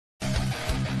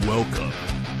Welcome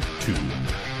to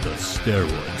the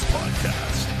Steroids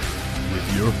Podcast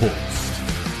with your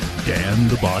host, Dan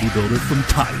the Bodybuilder from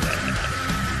Thailand.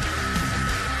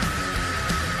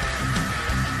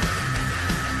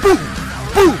 Boom!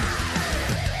 Boom!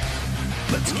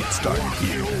 Let's get started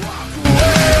here.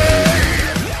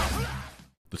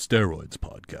 The Steroids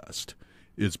Podcast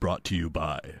is brought to you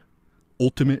by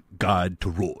Ultimate Guide to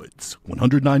ROIDS,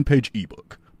 109-page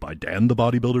ebook by Dan the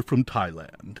Bodybuilder from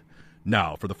Thailand.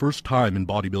 Now, for the first time in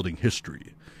bodybuilding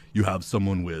history, you have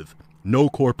someone with no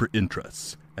corporate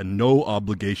interests and no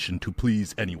obligation to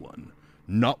please anyone,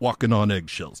 not walking on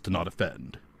eggshells to not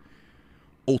offend.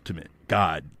 Ultimate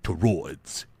Guide to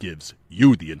ROIDS gives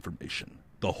you the information,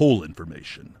 the whole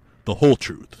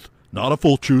truth, not a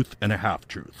full truth and a half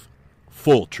truth,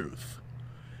 full truth.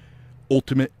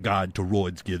 Ultimate Guide to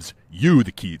ROIDS gives you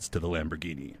the keys to the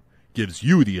Lamborghini, gives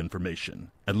you the information,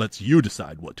 and lets you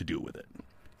decide what to do with it.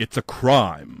 It's a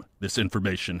crime this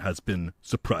information has been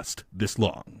suppressed this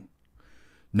long.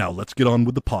 Now let's get on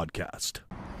with the podcast.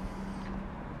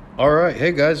 All right,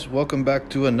 hey guys, welcome back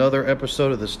to another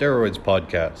episode of the Steroids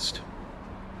Podcast.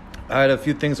 I had a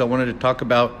few things I wanted to talk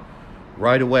about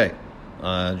right away.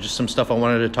 Just some stuff I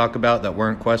wanted to talk about that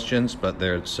weren't questions, but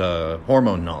there's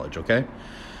hormone knowledge, okay?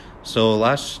 So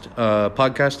last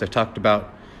podcast I talked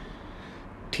about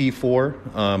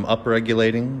T4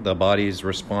 upregulating the body's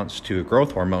response to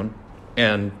growth hormone,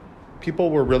 and people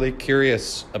were really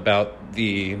curious about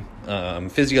the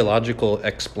physiological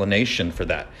explanation for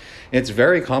that. It's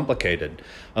very complicated,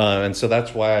 and so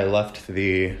that's why I left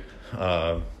the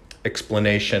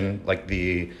explanation, like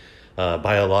the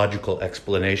biological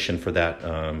explanation for that,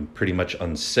 pretty much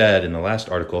unsaid in the last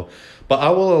article. But I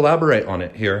will elaborate on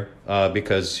it here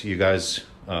because you guys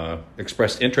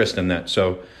expressed interest in that.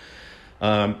 So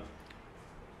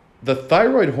the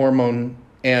thyroid hormone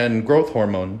and growth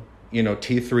hormone,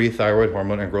 T3 thyroid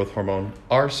hormone and growth hormone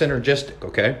are synergistic,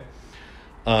 okay?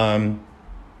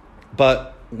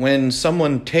 But when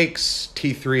someone takes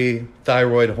T3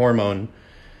 thyroid hormone,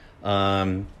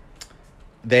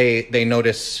 they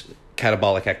notice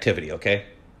catabolic activity, okay?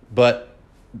 But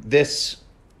this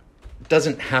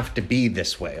doesn't have to be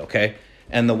this way, okay?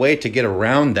 And the way to get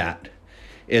around that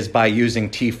is by using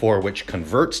T4, which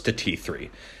converts to T3.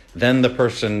 Then the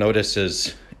person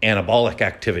notices anabolic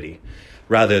activity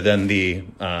rather than the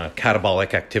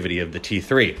catabolic activity of the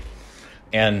T3.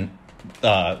 And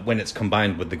when it's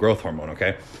combined with the growth hormone,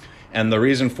 okay? And the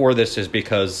reason for this is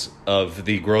because of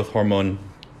the growth hormone,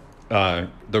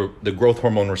 the growth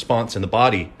hormone response in the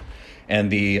body and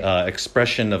the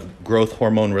expression of growth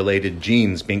hormone related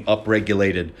genes being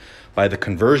upregulated by the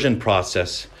conversion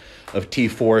process of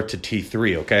T4 to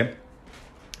T3, okay?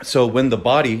 So when the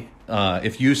body,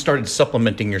 if you started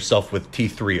supplementing yourself with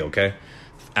T3, okay,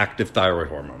 active thyroid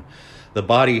hormone, the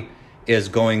body is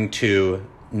going to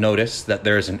notice that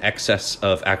there's an excess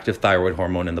of active thyroid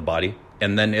hormone in the body,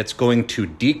 and then it's going to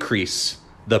decrease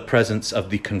the presence of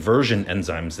the conversion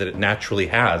enzymes that it naturally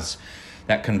has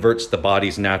that converts the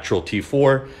body's natural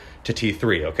T4 to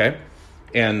T3, okay?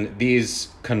 And these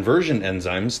conversion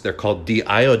enzymes, they're called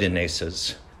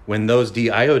deiodinases. When those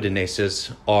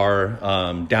deiodinases are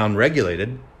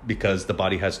downregulated because the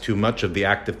body has too much of the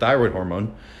active thyroid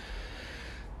hormone,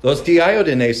 those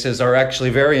deiodinases are actually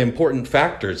very important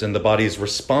factors in the body's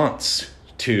response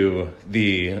to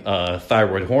the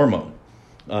thyroid hormone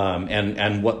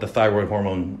and what the thyroid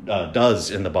hormone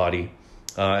does in the body,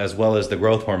 as well as the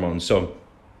growth hormone. So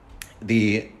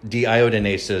the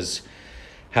deiodinases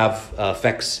have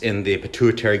effects in the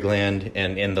pituitary gland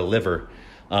and in the liver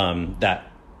that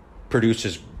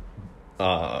produces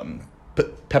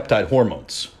peptide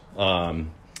hormones,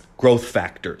 growth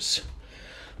factors.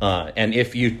 And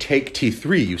if you take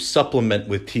T3, you supplement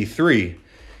with T3,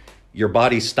 your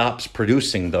body stops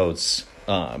producing those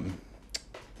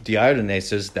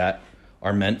deiodinases that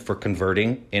are meant for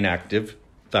converting inactive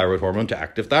thyroid hormone to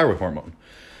active thyroid hormone.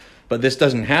 But this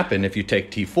doesn't happen if you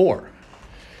take T4.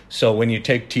 So when you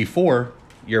take T4,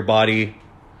 your body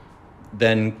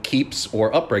then keeps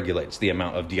or upregulates the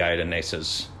amount of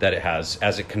deiodinases that it has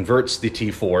as it converts the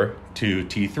T4 to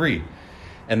T3.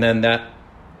 And then that,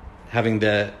 having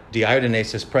the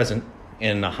deiodinases present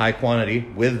in a high quantity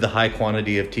with the high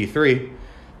quantity of T3,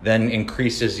 then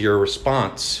increases your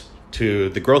response to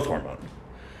the growth hormone.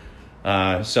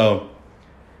 So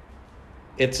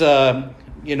it's,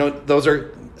 those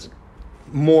are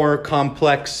more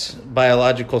complex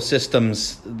biological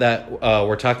systems that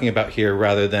we're talking about here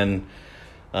rather than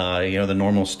the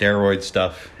normal steroid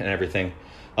stuff and everything.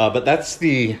 But that's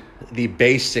the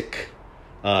basic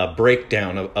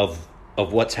breakdown of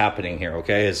what's happening here,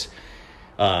 okay, is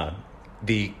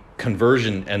the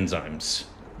conversion enzymes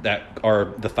that are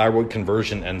the thyroid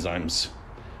conversion enzymes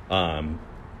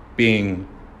being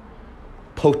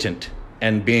potent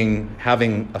and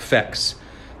having effects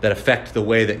that affect the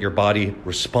way that your body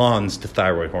responds to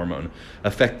thyroid hormone,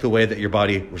 affect the way that your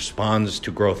body responds to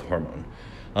growth hormone.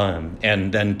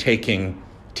 And then taking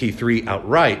T3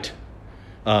 outright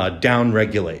down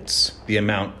regulates the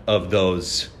amount of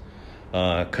those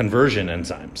conversion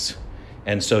enzymes.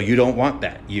 And so you don't want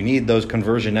that. You need those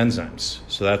conversion enzymes.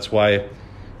 So that's why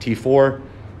T4,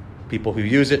 people who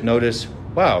use it notice,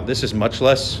 wow, this is much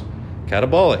less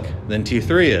catabolic than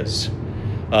T3 is.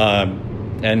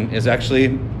 And is actually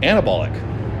anabolic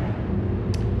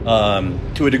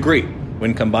to a degree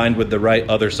when combined with the right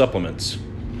other supplements.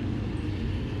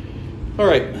 All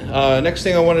right, next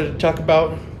thing I wanted to talk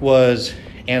about was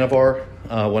Anavar,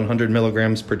 100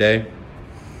 milligrams per day.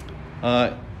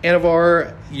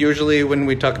 Anavar, usually when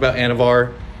we talk about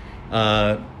Anavar,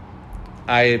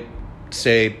 I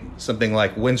say something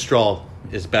like Winstrol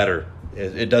is better.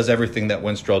 It does everything that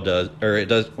Winstrol does, or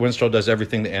Winstrol does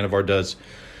everything that Anavar does.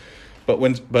 But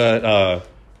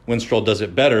Winstrol does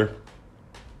it better,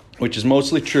 which is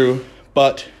mostly true.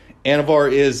 But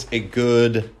Anavar is a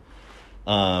good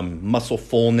muscle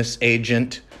fullness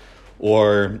agent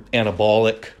or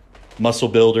anabolic muscle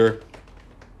builder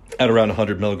at around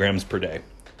 100 milligrams per day.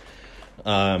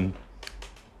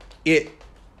 It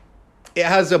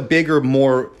has a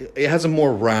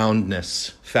more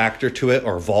roundness factor to it,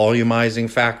 or volumizing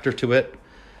factor to it,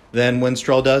 than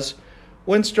Winstrol does.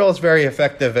 Winstrol is very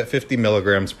effective at 50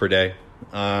 milligrams per day.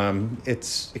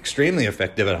 It's extremely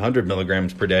effective at 100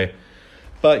 milligrams per day.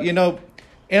 But,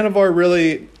 Anavar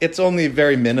really, it's only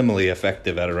very minimally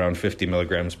effective at around 50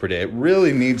 milligrams per day. It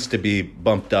really needs to be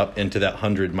bumped up into that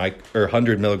 100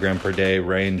 milligram per day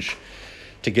range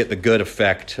to get the good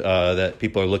effect that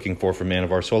people are looking for from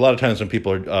Anavar. So a lot of times when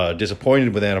people are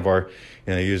disappointed with Anavar,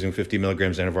 using 50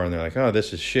 milligrams Anavar, and they're like, oh,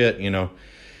 this is shit,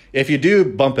 If you do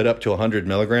bump it up to 100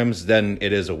 milligrams, then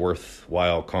it is a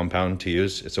worthwhile compound to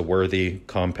use. It's a worthy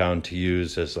compound to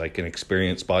use as like an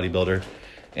experienced bodybuilder.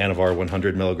 Anavar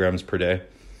 100 milligrams per day.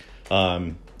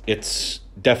 It's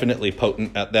definitely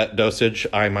potent at that dosage.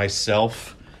 I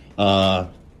myself,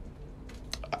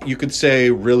 you could say,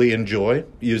 really enjoy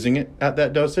using it at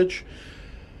that dosage.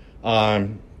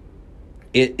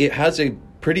 It has a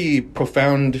pretty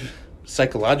profound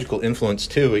psychological influence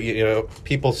too.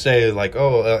 People say like,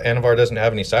 oh, Anavar doesn't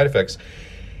have any side effects.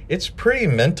 It's pretty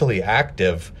mentally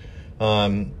active.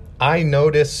 I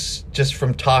notice just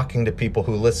from talking to people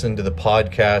who listen to the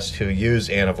podcast who use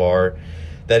Anavar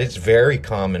that it's very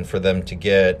common for them to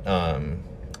get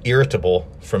irritable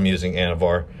from using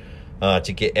Anavar,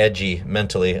 to get edgy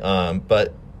mentally.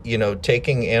 But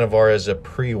taking Anavar as a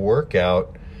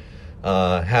pre-workout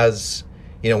has,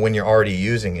 when you're already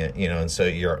using it, and so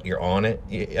you're on it.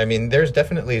 I mean, there's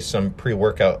definitely some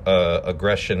pre-workout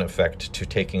aggression effect to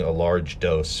taking a large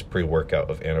dose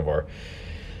pre-workout of Anavar.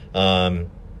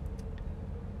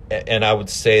 And I would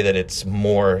say that it's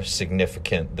more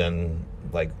significant than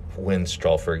like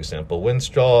Winstrol, for example.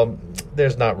 Winstrol,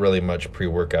 there's not really much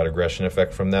pre-workout aggression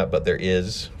effect from that, but there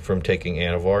is from taking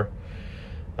Anavar.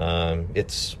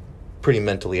 It's pretty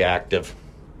mentally active.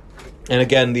 And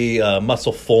again, the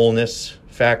muscle fullness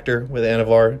factor with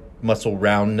Anavar, muscle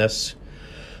roundness,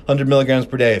 100 milligrams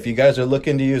per day. If you guys are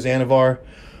looking to use Anavar,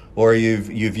 or you've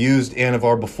used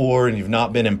Anavar before and you've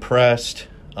not been impressed,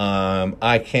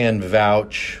 I can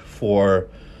vouch for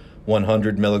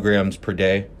 100 milligrams per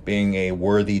day being a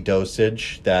worthy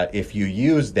dosage. That if you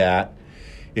use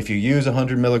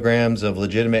 100 milligrams of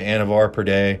legitimate Anavar per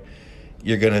day,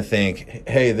 you're going to think,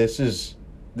 hey, this is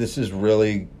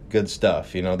really good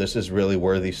stuff. This is really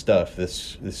worthy stuff.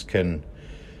 This can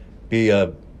be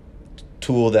a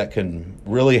tool that can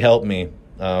really help me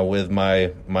with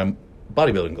my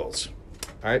bodybuilding goals.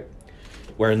 All right.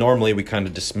 Where normally we kind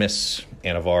of dismiss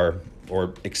Anavar,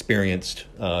 or experienced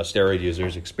steroid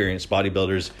users, experienced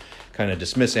bodybuilders kind of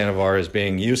dismiss Anavar as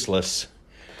being useless.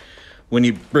 When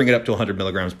you bring it up to 100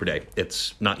 milligrams per day,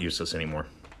 it's not useless anymore.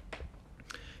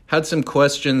 Had some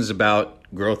questions about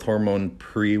growth hormone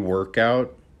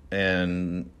pre-workout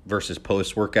and versus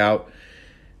post-workout,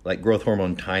 like growth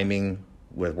hormone timing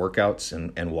with workouts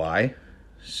and why.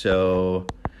 So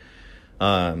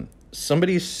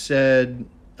somebody said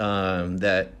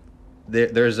that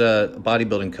there's a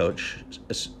bodybuilding coach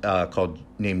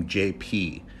named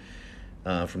JP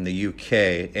from the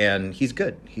UK, and he's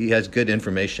good. He has good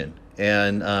information.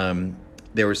 And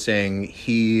they were saying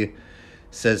he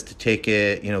says to take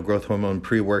it, growth hormone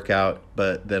pre-workout,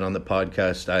 but then on the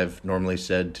podcast I've normally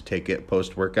said to take it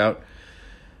post-workout.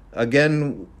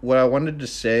 Again, what I wanted to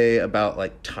say about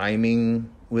like timing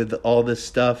with all this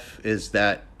stuff is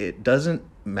that it doesn't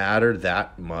matter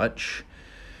that much.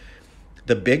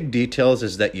 The big details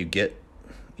is that you get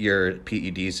your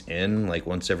PEDs in like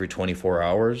once every 24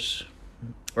 hours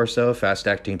or so,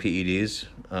 fast-acting PEDs.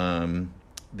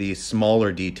 The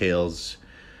smaller details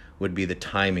would be the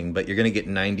timing, but you're going to get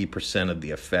 90% of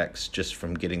the effects just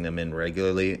from getting them in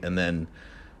regularly, and then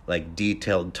like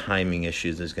detailed timing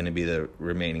issues is going to be the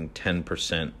remaining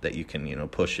 10% that you can,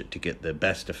 push it to get the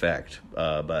best effect.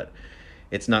 But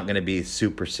it's not going to be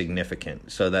super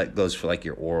significant. So that goes for like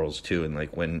your orals too, and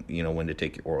like when to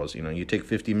take your orals. You take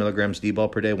 50 milligrams D-bol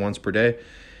per day, once per day,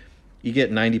 you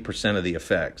get 90% of the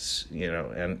effects,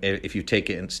 and if you take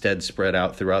it instead spread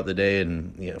out throughout the day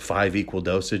in 5 equal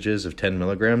dosages of 10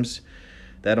 milligrams,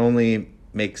 that only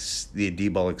makes the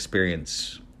D-bol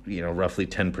experience, roughly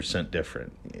 10%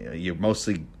 different. You're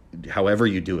mostly, however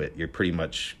you do it, you're pretty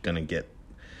much going to get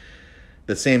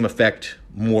the same effect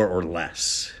more or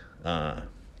less.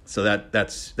 So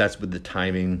that's with the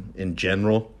timing in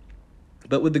general.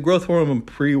 But with the growth hormone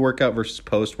pre-workout versus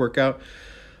post-workout,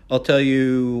 I'll tell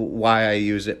you why I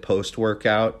use it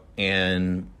post-workout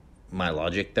and my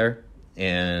logic there,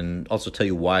 and also tell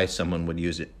you why someone would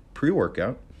use it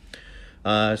pre-workout.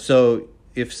 So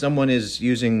if someone is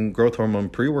using growth hormone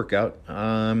pre-workout,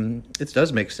 it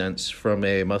does make sense from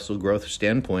a muscle growth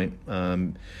standpoint,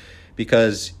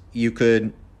 because you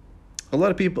could. A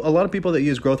lot of people that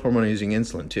use growth hormone are using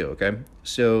insulin too. Okay,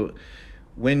 so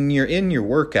when you're in your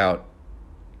workout,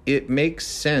 it makes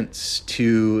sense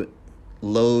to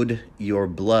load your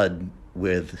blood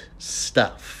with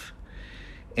stuff: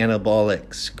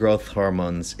 anabolics, growth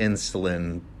hormones,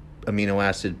 insulin, amino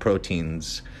acid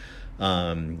proteins,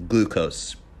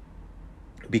 glucose,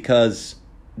 because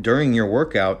during your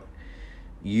workout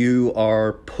you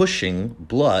are pushing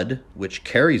blood, which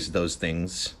carries those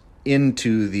things,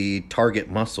 into the target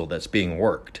muscle that's being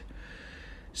worked.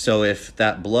 So if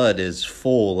that blood is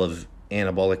full of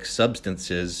anabolic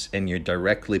substances and you're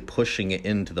directly pushing it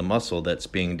into the muscle that's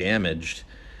being damaged,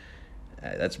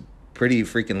 that's pretty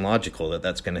freaking logical that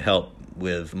that's going to help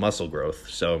with muscle growth.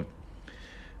 So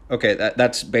okay,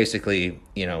 that's basically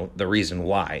the reason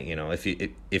why.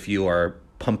 If you are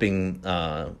pumping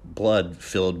blood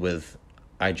filled with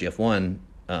IGF-1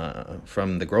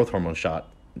 from the growth hormone shot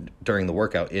during the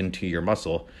workout into your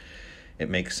muscle, it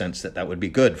makes sense that would be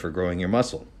good for growing your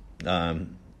muscle.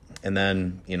 And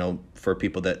then, for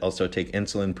people that also take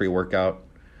insulin pre-workout,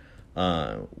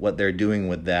 what they're doing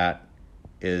with that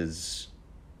is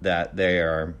that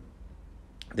they're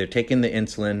taking the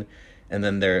insulin, and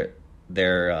then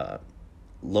they're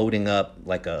loading up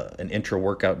like an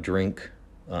intra-workout drink,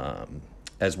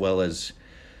 as well as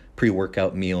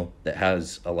pre-workout meal that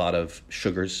has a lot of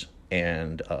sugars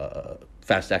and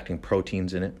fast-acting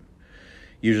proteins in it.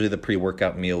 Usually the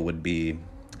pre-workout meal would be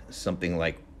something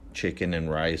like chicken and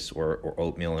rice or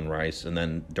oatmeal and rice, and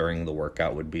then during the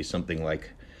workout would be something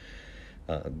like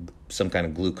some kind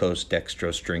of glucose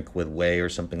dextrose drink with whey or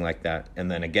something like that.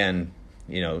 And then again,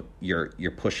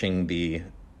 you're pushing the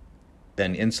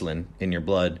then insulin in your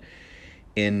blood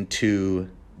into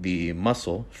the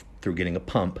muscle through getting a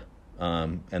pump,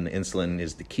 and the insulin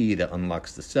is the key that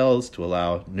unlocks the cells to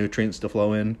allow nutrients to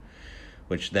flow in,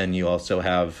 which then you also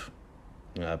have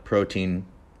protein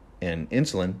and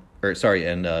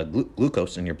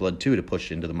glucose in your blood too to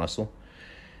push into the muscle,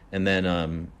 and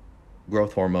then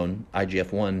growth hormone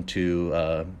IGF-1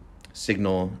 to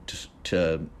signal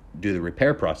to do the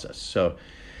repair process. So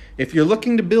if you're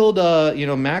looking to build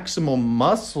maximal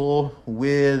muscle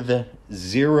with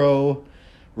zero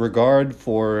regard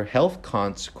for health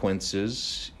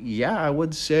consequences, I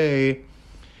would say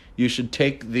you should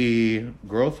take the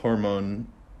growth hormone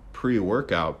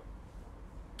pre-workout.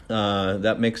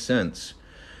 That makes sense.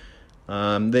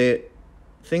 The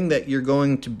thing that you're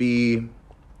going to be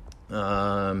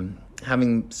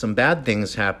having some bad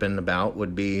things happen about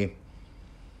would be,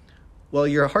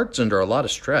 your heart's under a lot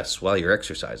of stress while you're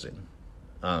exercising,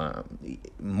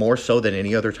 more so than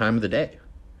any other time of the day.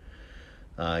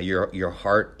 Your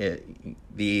heart,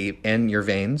 and your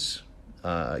veins,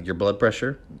 your blood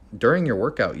pressure. During your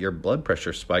workout, your blood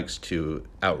pressure spikes to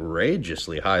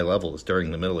outrageously high levels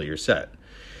during the middle of your set.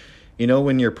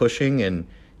 When you're pushing and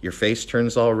your face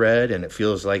turns all red and it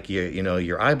feels like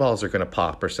your eyeballs are going to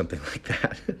pop or something like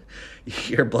that.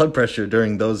 Your blood pressure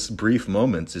during those brief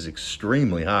moments is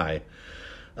extremely high.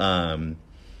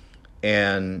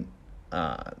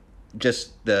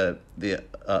 Just the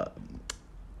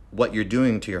what you're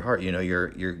doing to your heart,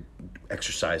 you're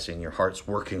exercising, your heart's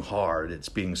working hard, it's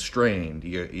being strained,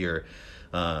 you're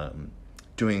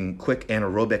doing quick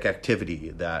anaerobic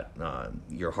activity that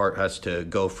your heart has to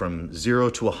go from 0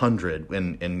 to 100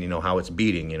 and you know how it's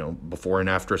beating, you know, before and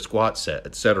after a squat set,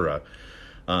 etc.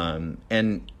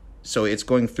 And so it's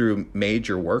going through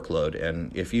major workload.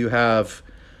 And if you have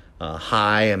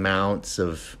high amounts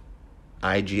of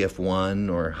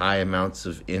IGF-1 or high amounts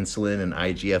of insulin and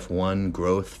IGF-1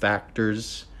 growth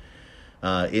factors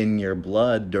in your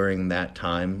blood during that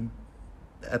time,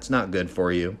 that's not good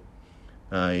for you.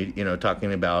 You know,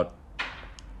 talking about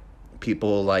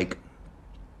people like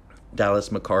Dallas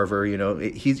McCarver, you know,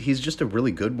 he's just a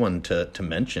really good one to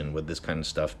mention with this kind of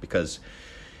stuff, because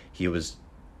he was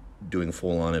doing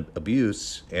full-on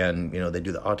abuse, and, you know, they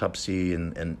do the autopsy,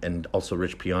 and also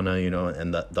Rich Piana, you know,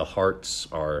 and the hearts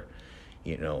are,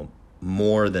 you know,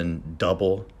 more than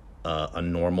double a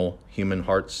normal human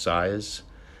heart size.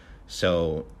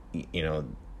 So, you know,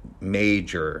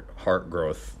 major heart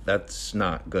growth, that's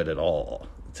not good at all.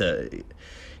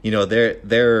 You know,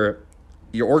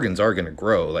 your organs are going to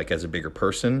grow, like, as a bigger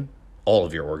person. All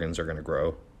of your organs are going to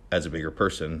grow as a bigger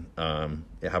person.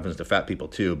 It happens to fat people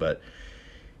too, but,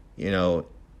 you know,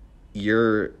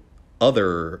 your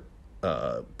other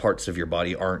parts of your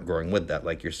body aren't growing with that,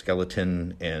 like your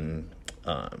skeleton, and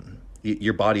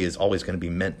your body is always going to be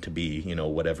meant to be, you know,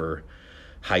 whatever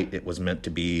height it was meant to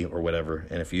be or whatever.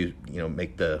 And if you know,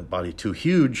 make the body too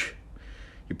huge,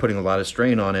 you're putting a lot of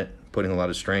strain on it, putting a lot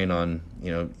of strain on,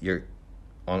 you know,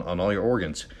 on all your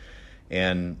organs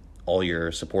and all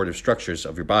your supportive structures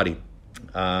of your body.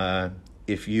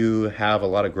 If you have a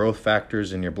lot of growth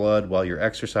factors in your blood while you're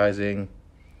exercising,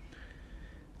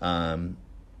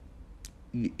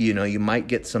 you know, you might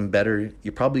get some better,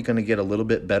 you're probably going to get a little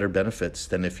bit better benefits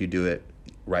than if you do it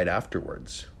right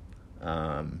afterwards.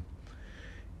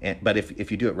 But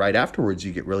if you do it right afterwards,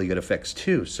 you get really good effects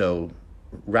too. So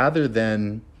rather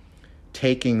than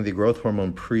taking the growth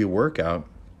hormone pre-workout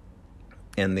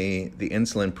and the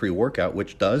insulin pre-workout,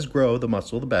 which does grow the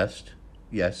muscle the best,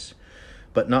 yes,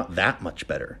 but not that much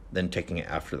better than taking it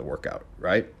after the workout,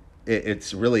 right?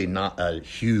 It's really not a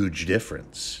huge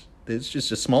difference. It's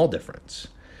just a small difference.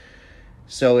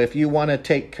 So if you want to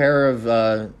take care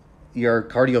of your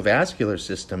cardiovascular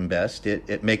system best,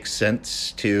 it makes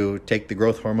sense to take the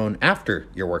growth hormone after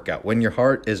your workout, when your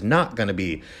heart is not going to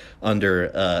be under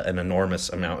an enormous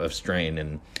amount of strain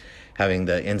and having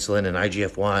the insulin and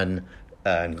IGF-1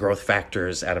 and growth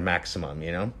factors at a maximum,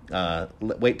 you know.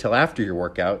 Wait till after your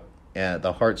workout.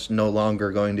 The heart's no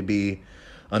longer going to be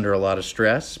under a lot of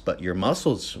stress, but your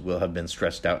muscles will have been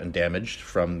stressed out and damaged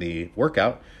from the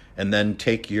workout, and then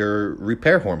take your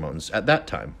repair hormones at that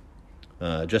time.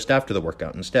 Just after the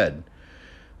workout instead.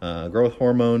 Growth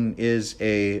hormone is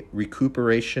a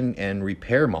recuperation and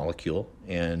repair molecule,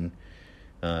 and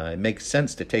it makes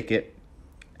sense to take it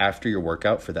after your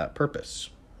workout for that purpose.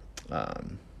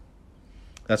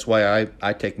 That's why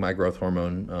I take my growth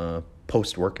hormone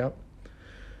post-workout.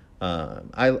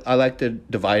 I like to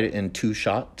divide it in 2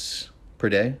 shots per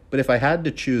day, but if I had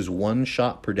to choose 1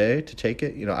 shot per day to take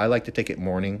it, you know, I like to take it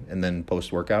morning and then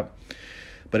post-workout.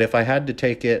 But if I had to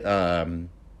take it in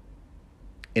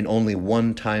only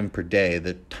 1 time per day,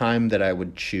 the time that I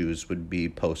would choose would be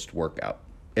post-workout.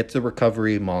 It's a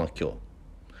recovery molecule.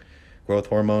 Growth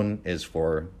hormone is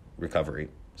for recovery.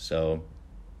 So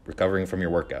recovering from your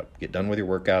workout. Get done with your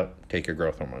workout, take your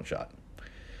growth hormone shot.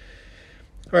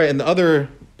 All right, and the other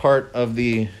part of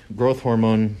the growth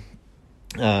hormone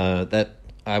that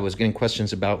I was getting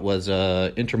questions about was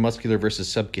intramuscular versus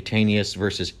subcutaneous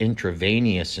versus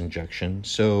intravenous injection.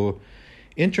 So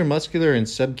intramuscular and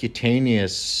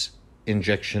subcutaneous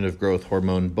injection of growth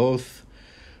hormone both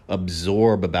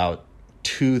absorb about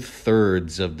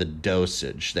 2/3 of the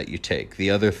dosage that you take. The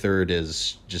other third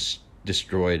is just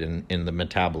destroyed in the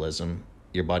metabolism.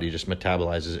 Your body just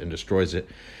metabolizes it and destroys it.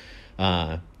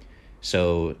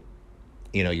 So,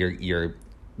 you know,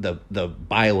 the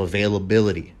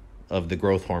bioavailability of the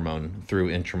growth hormone through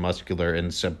intramuscular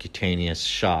and subcutaneous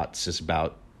shots is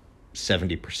about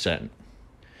 70%.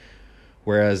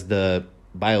 Whereas the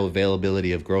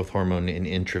bioavailability of growth hormone in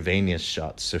intravenous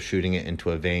shots, so shooting it into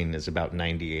a vein, is about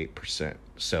 98%.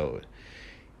 So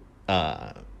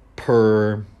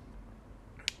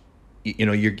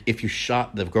if you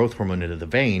shot the growth hormone into the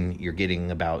vein, you're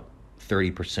getting about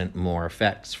 30% more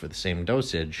effects for the same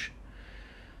dosage.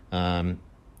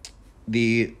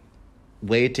 The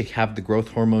way to have the growth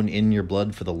hormone in your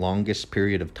blood for the longest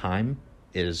period of time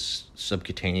is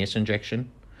subcutaneous injection.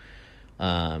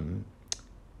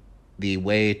 The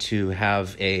way to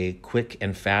have a quick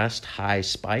and fast high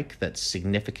spike, that's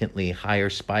significantly higher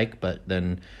spike, but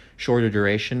then shorter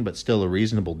duration, but still a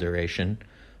reasonable duration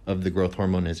of the growth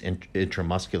hormone, is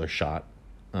intramuscular shot.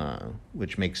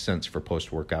 which makes sense for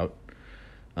post-workout.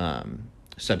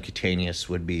 Subcutaneous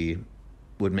would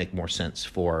make more sense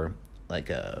for like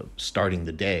a starting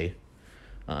the day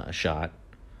shot.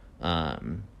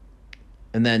 And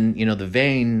then, the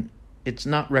vein, it's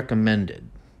not recommended,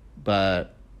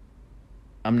 but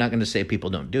I'm not going to say people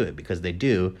don't do it, because they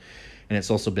do. And it's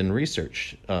also been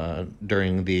researched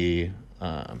during the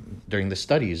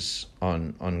studies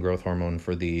on growth hormone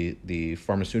for the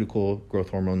pharmaceutical growth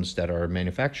hormones that are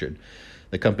manufactured.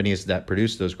 The companies that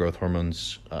produce those growth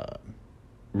hormones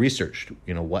researched,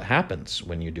 what happens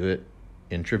when you do it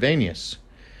intravenous.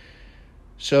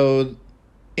 So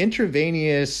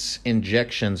intravenous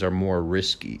injections are more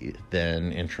risky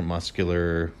than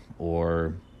intramuscular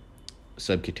or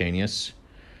subcutaneous.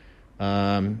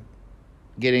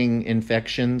 Getting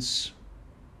infections,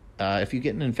 if you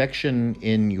get an infection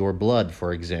in your blood,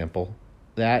 for example,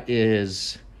 that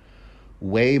is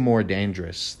way more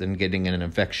dangerous than getting an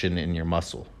infection in your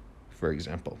muscle, for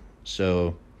example.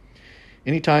 So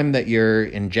anytime that you're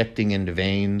injecting into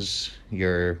veins,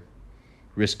 you're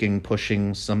risking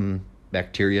pushing some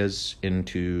bacterias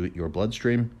into your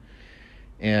bloodstream,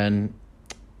 and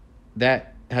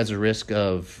that has a risk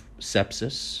of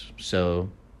sepsis. So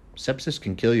sepsis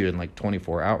can kill you in like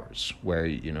 24 hours, where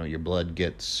your blood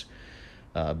gets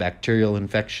bacterial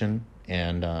infection,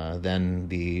 and then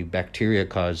the bacteria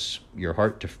cause your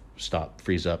heart to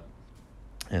freeze up.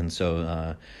 And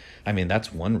so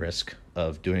that's one risk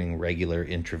of doing regular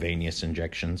intravenous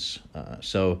injections.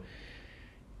 So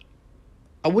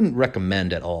I wouldn't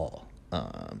recommend at all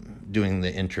doing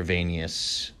the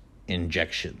intravenous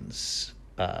injections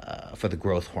for the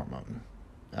growth hormone.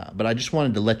 But I just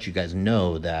wanted to let you guys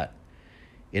know that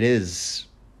it is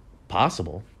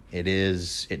possible.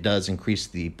 It does increase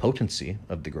the potency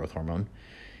of the growth hormone,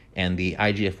 and the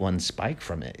IGF-1 spike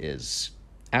from it is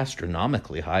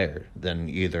astronomically higher than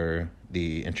either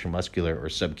the intramuscular or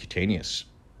subcutaneous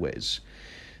ways.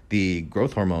 The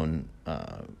growth hormone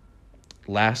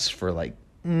lasts for like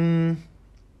about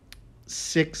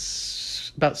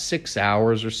 6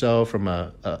 hours or so from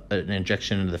an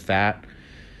injection into the fat,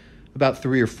 about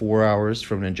 3 or 4 hours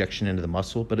from an injection into the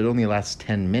muscle, but it only lasts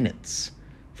 10 minutes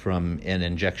from an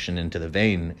injection into the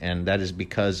vein, and that is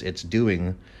because it's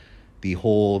doing the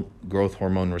whole growth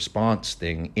hormone response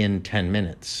thing in 10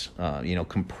 minutes,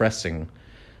 compressing,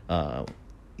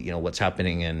 what's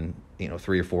happening in,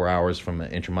 3 or 4 hours from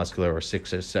an intramuscular, or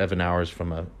 6 or 7 hours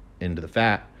from into the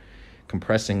fat,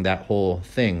 compressing that whole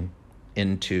thing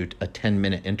into a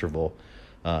 10-minute interval,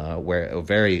 where a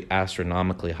very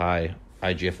astronomically high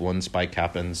IGF-1 spike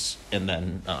happens and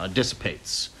then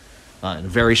dissipates in a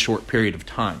very short period of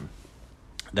time.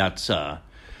 That's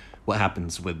what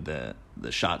happens with the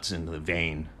shots into the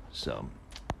vein. So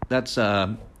that's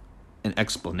an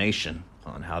explanation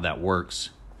on how that works.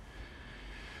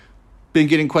 Been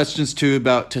getting questions too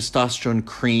about testosterone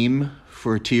cream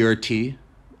for TRT.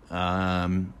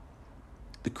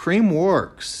 The cream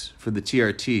works for the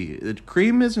TRT. The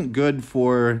cream isn't good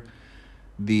for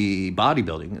the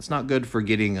bodybuilding. It's not good for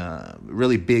getting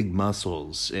really big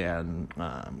muscles and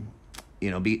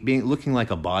looking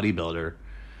like a bodybuilder.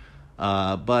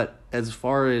 But as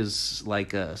far as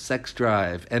like a sex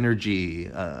drive, energy,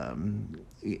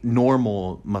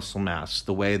 normal muscle mass,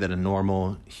 the way that a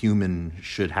normal human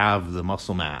should have the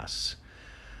muscle mass,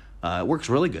 it works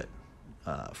really good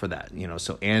for that.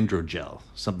 So androgel,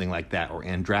 something like that, or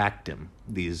Andractin.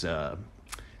 These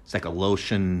it's like a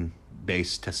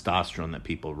lotion-based testosterone that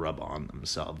people rub on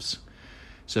themselves.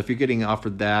 So if you're getting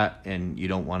offered that and you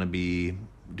don't want to be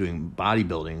doing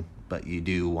bodybuilding, but you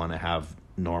do want to have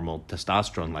normal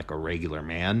testosterone like a regular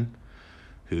man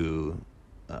who,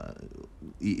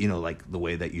 like the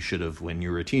way that you should have when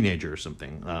you were a teenager or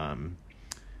something,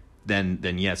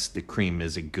 then yes, the cream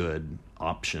is a good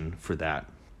option for that.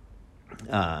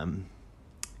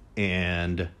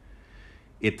 And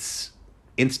it's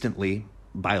instantly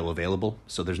bioavailable,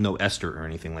 so there's no ester or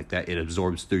anything like that. It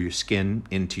absorbs through your skin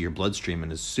into your bloodstream,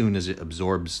 and as soon as it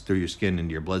absorbs through your skin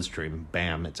into your bloodstream,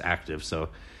 bam, it's active. So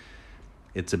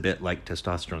it's a bit like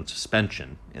testosterone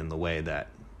suspension in the way that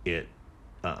it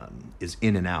is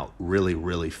in and out really,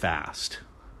 really fast.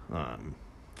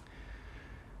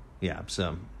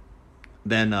 So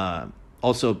then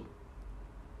also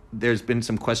there's been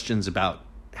some questions about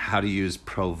how to use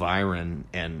Proviron,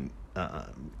 and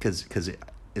because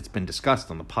it's been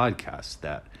discussed on the podcast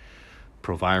that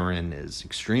Proviron is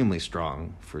extremely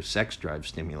strong for sex drive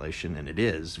stimulation, and it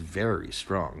is very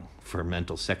strong for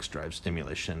mental sex drive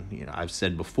stimulation. I've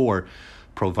said before,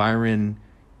 Proviron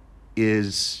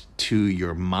is to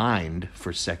your mind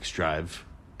for sex drive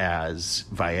as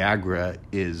Viagra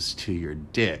is to your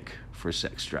dick for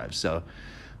sex drive. So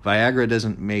Viagra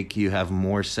doesn't make you have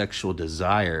more sexual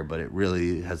desire, but it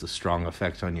really has a strong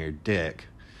effect on your dick.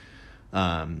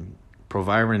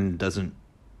 Proviron doesn't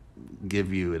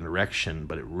give you an erection,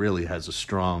 but it really has a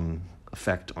strong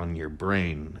effect on your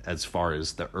brain as far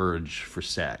as the urge for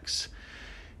sex.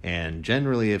 And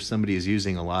generally, if somebody is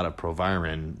using a lot of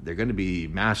Proviron, they're going to be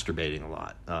masturbating a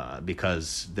lot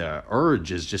because the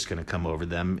urge is just going to come over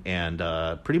them and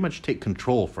pretty much take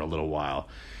control for a little while.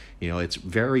 It's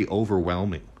very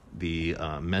overwhelming, the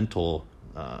mental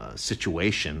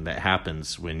situation that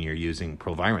happens when you're using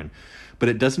Proviron. But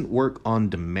it doesn't work on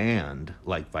demand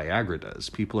like Viagra does.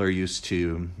 People are used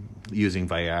to using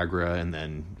Viagra and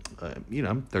then,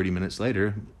 30 minutes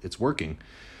later, it's working.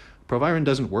 Proviron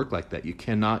doesn't work like that. You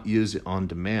cannot use it on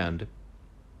demand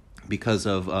because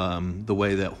of the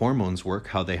way that hormones work,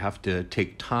 how they have to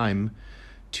take time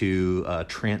to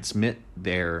transmit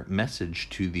their message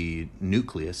to the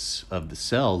nucleus of the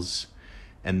cells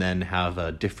and then have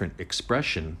a different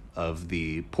expression of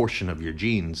the portion of your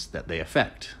genes that they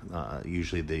affect.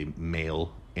 Usually the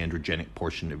male androgenic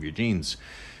portion of your genes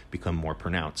become more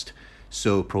pronounced.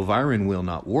 So Proviron will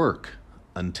not work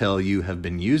until you have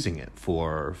been using it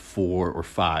for 4 or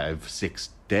 5, 6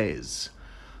 days.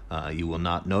 You will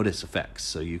not notice effects.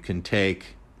 So you can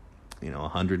take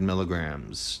 100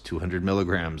 milligrams, 200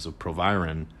 milligrams of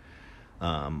Proviron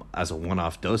as a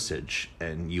one-off dosage,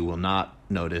 and you will not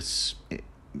notice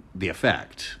the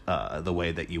effect the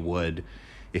way that you would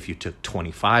if you took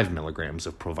 25 milligrams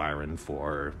of Proviron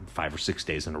for 5 or 6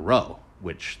 days in a row,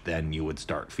 which then you would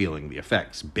start feeling the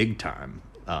effects big time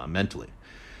mentally.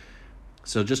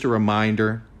 So just a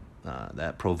reminder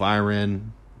that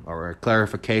Proviron, or a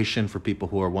clarification for people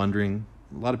who are wondering,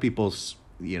 a lot of people,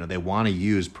 they want to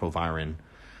use Proviron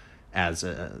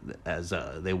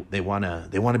they want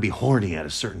to be horny at a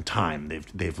certain time.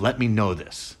 They've let me know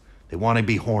this. They want to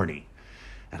be horny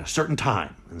at a certain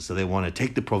time, and so they want to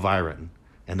take the Proviron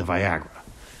and the Viagra.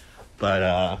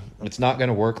 But it's not going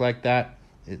to work like that.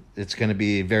 It's going to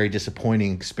be a very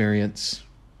disappointing experience.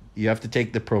 You have to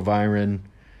take the Proviron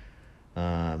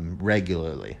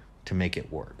regularly to make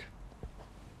it work.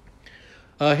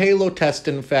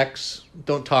 Halotestin effects,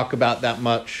 don't talk about that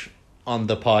much on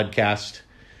the podcast.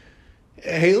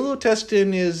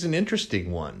 Halotestin is an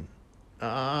interesting one.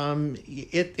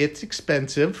 It's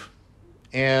expensive,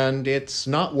 and it's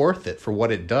not worth it for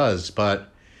what it does,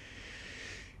 but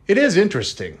it is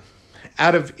interesting.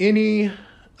 Out of any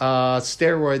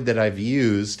steroid that I've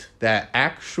used that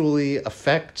actually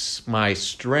affects my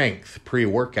strength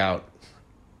pre-workout,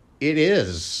 it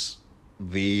is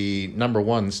the number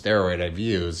one steroid I've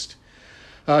used.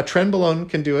 Trenbolone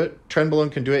can do it.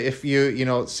 Trenbolone can do it if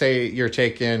you say you're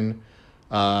taking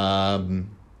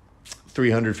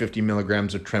 350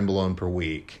 milligrams of Trenbolone per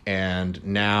week, and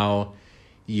now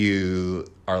you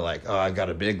are like, oh, I got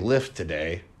a big lift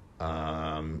today,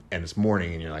 and it's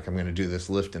morning, and you're like, I'm going to do this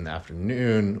lift in the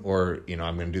afternoon, or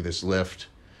I'm going to do this lift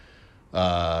 3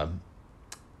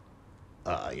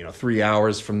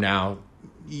 hours from now.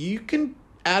 You can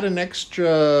add an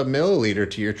extra milliliter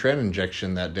to your Tren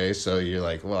injection that day, so you're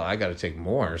like, well, I got to take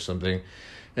more or something.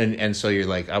 And so you're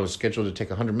like, I was scheduled to take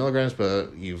 100 milligrams,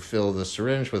 but you fill the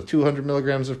syringe with 200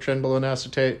 milligrams of trenbolone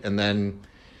acetate, and then,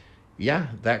 yeah,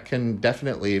 that can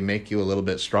definitely make you a little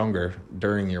bit stronger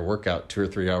during your workout 2 or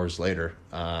 3 hours later.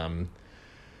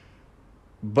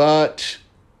 But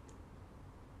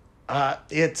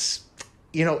it's,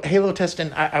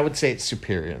 Halotestin, I would say it's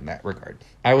superior in that regard.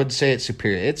 I would say it's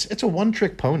superior. It's a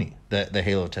one-trick pony, the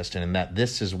Halotestin, in that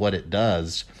this is what it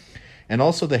does. And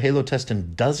also the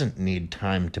Halotestin doesn't need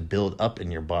time to build up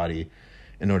in your body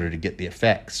in order to get the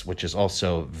effects, which is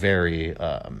also very,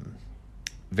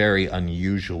 very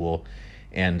unusual,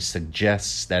 and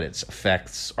suggests that its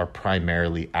effects are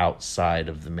primarily outside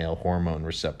of the male hormone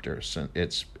receptors. And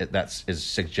that's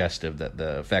suggestive that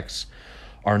the effects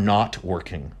are not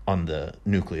working on the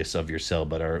nucleus of your cell,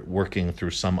 but are working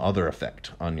through some other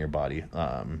effect on your body.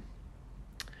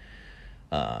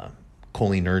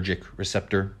 Cholinergic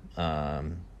receptor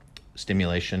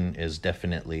stimulation is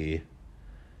definitely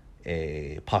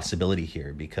a possibility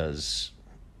here, because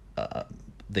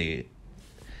the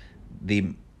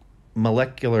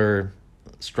molecular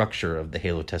structure of the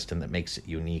halotestin that makes it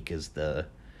unique is a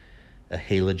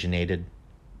halogenated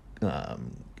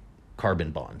carbon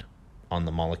bond on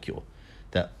the molecule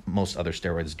that most other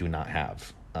steroids do not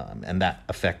have, and that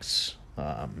affects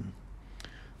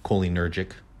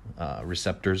cholinergic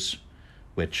receptors,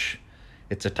 which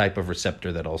it's a type of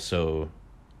receptor that also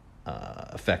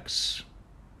affects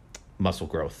muscle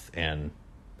growth and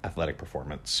athletic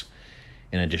performance,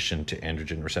 in addition to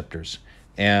androgen receptors.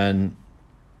 And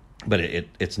but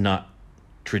it's not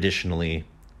traditionally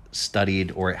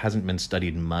studied, or it hasn't been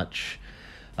studied much.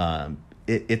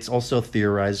 It's also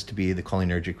theorized to be the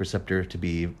cholinergic receptor, to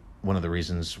be one of the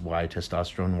reasons why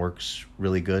testosterone works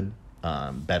really good,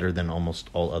 better than almost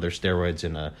all other steroids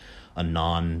in a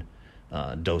non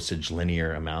dosage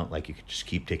linear amount. Like you could just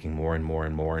keep taking more and more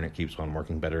and more, and it keeps on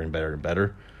working better and better and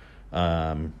better.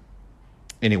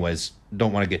 Anyways,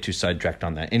 don't want to get too sidetracked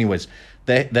on that. Anyways,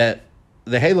 the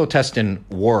Halotestin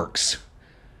works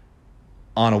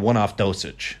on a one-off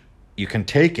dosage. You can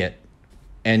take it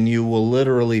and you will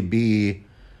literally be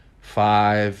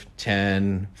 5,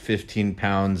 10, 15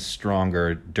 pounds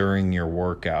stronger during your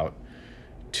workout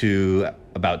to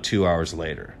about 2 hours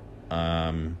later.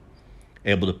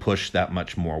 Able to push that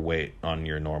much more weight on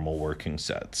your normal working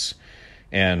sets,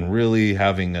 and really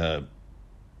having a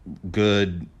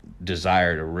good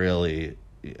desire to really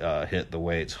hit the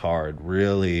weights hard,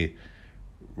 really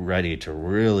ready to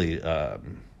really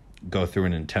go through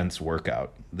an intense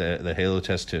workout. The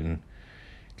Halotestin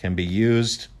can be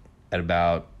used at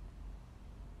about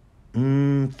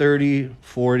 30,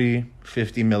 40,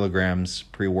 50 milligrams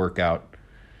pre-workout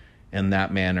in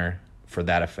that manner for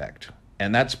that effect.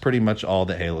 And that's pretty much all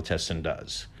that Halotestin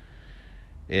does.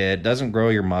 It doesn't grow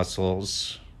your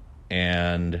muscles,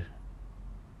 and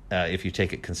if you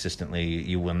take it consistently,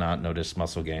 you will not notice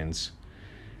muscle gains,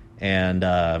 and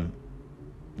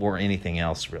or anything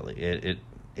else really.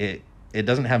 It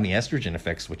doesn't have any estrogen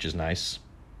effects, which is nice.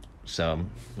 So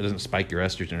it doesn't spike your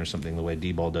estrogen or something the way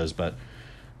D-ball does. But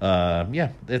yeah,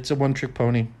 it's a one-trick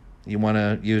pony. You want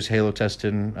to use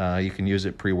Halotestin, you can use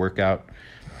it pre-workout,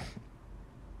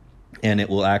 and it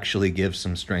will actually give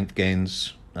some strength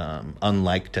gains.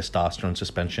 Unlike testosterone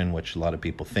suspension, which a lot of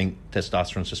people think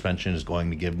testosterone suspension is going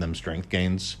to give them strength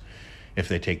gains if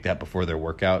they take that before their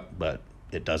workout, but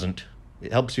it doesn't.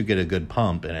 It helps you get a good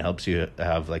pump, and it helps you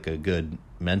have like a good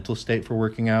mental state for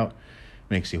working out.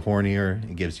 It makes you hornier.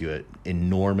 It gives you an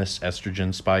enormous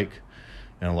estrogen spike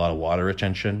and a lot of water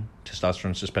retention,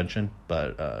 testosterone suspension,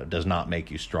 but does not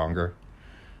make you stronger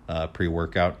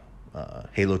pre-workout.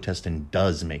 Halotestin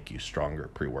does make you stronger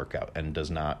pre-workout and does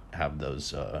not have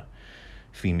those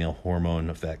female hormone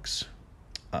effects.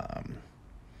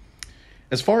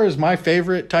 As far as my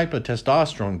favorite type of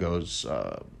testosterone goes,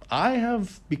 I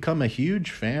have become a huge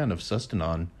fan of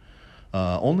Sustanon.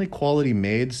 Only quality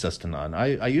made Sustanon.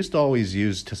 I used to always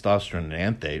use testosterone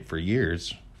and anthate for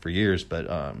years, but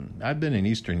I've been in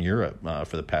Eastern Europe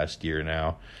for the past year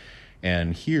now.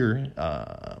 And here,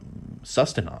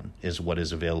 Sustanon is what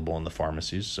is available in the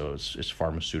pharmacies. So it's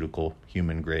pharmaceutical,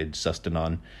 human-grade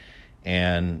Sustanon.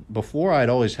 And before, I'd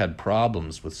always had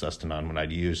problems with Sustanon. When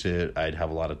I'd use it, I'd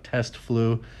have a lot of test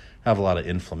flu, have a lot of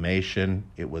inflammation.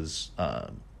 It was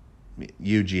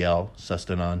UGL,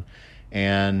 Sustanon.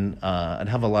 And I'd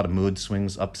have a lot of mood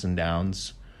swings, ups and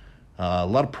downs, a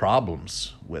lot of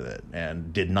problems with it,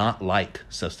 and did not like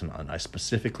Sustanon. I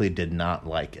specifically did not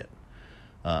like it.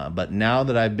 But now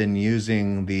that I've been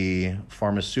using the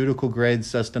pharmaceutical grade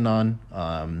Sustanon,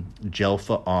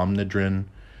 Gelfa Omnidrin,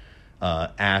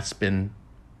 Aspen,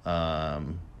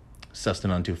 Sustanon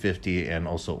 250, and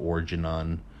also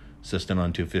Organon,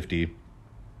 Sustanon 250.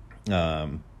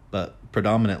 But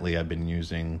predominantly I've been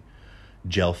using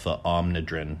Gelfa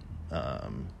Omnidrin,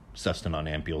 Sustanon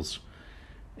ampules.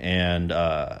 And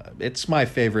it's my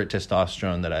favorite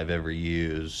testosterone that I've ever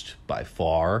used by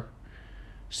far.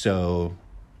 So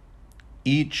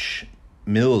each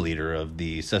milliliter of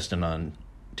the Sustanon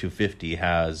 250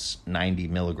 has 90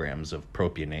 milligrams of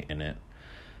propionate in it,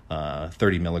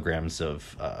 30 milligrams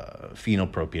of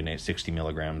phenylpropionate, 60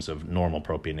 milligrams of normal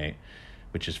propionate,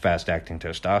 which is fast-acting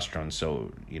testosterone.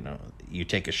 So, you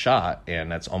take a shot,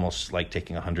 and that's almost like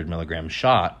taking a 100 milligram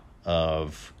shot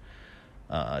of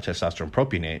testosterone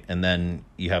propionate, and then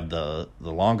you have the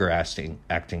longer acting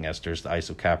esters, the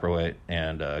isocaproate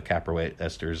and caproate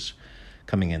esters,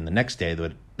 coming in the next day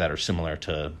that are similar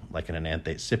to like an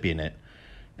enanthate cypionate.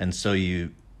 And so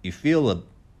you feel a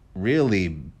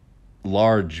really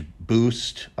large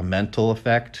boost, a mental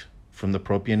effect from the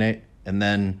propionate, and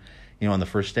then on the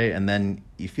first day, and then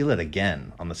you feel it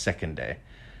again on the second day,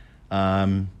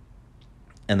 and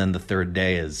then the third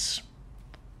day is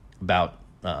about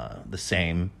the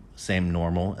same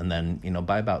normal, and then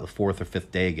by about the fourth or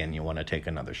fifth day again, you want to take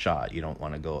another shot. You don't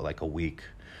want to go like a week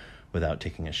without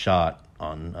taking a shot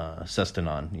on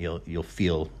Sustanon. You'll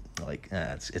feel like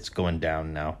it's going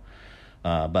down now,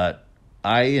 but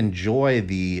I enjoy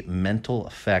the mental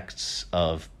effects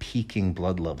of peaking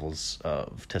blood levels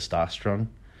of testosterone.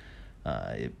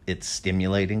 It's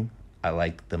stimulating. I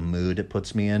like the mood it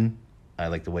puts me in. I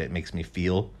like the way it makes me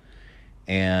feel.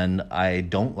 And I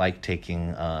don't like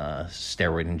taking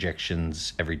steroid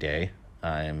injections every day.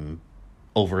 I'm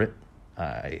over it.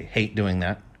 I hate doing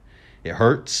that. It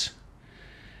hurts.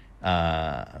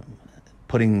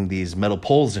 Putting these metal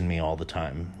poles in me all the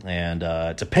time, and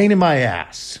it's a pain in my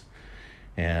ass.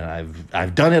 And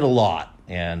I've done it a lot,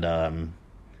 and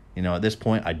at this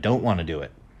point, I don't want to do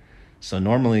it. So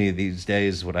normally these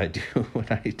days, what I do when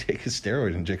I take a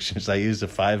steroid injection is I use a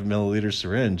 5 milliliter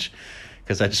syringe,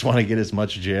 because I just want to get as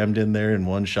much jammed in there in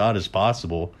one shot as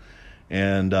possible,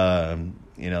 and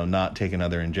not take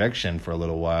another injection for a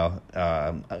little while.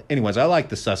 Anyways, I like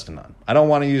the Sustanon. I don't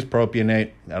want to use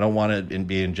propionate. I don't want to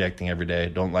be injecting every day.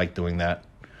 Don't like doing that.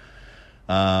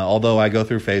 Although I go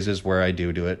through phases where I do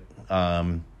it.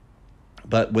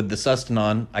 But with the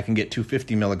Sustanon, I can get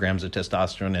 250 milligrams of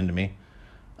testosterone into me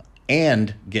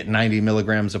and get 90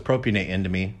 milligrams of propionate into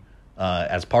me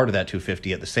as part of that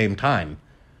 250 at the same time,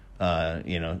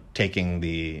 taking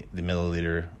the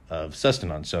milliliter of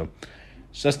Sustanon. So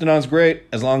Sustanon's great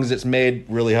as long as it's made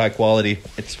really high quality.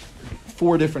 It's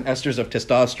 4 different esters of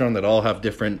testosterone that all have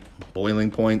different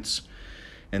boiling points.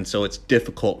 And so it's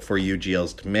difficult for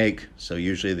UGLs to make. So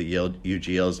usually the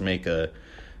UGLs make a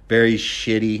very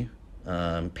shitty,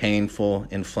 painful,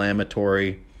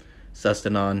 inflammatory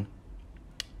Sustanon.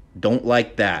 Don't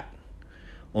like that.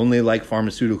 Only like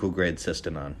pharmaceutical grade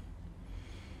Sustanon.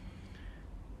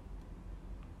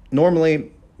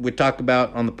 Normally, we talk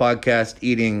about on the podcast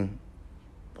eating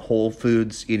whole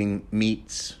foods, eating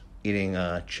meats, eating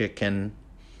chicken,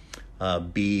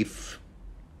 beef,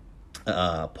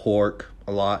 pork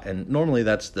a lot. And normally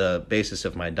that's the basis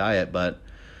of my diet. But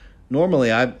normally,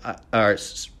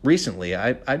 recently,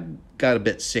 I got a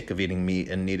bit sick of eating meat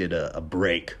and needed a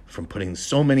break from putting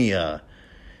so many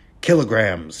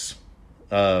kilograms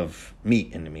of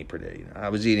meat into me per day. I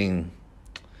was eating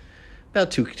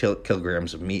about 2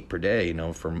 kilograms of meat per day,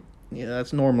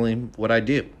 that's normally what I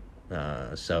do.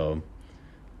 So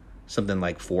something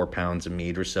like 4 pounds of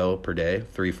meat or so per day,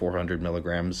 400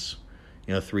 milligrams,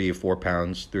 3 or 4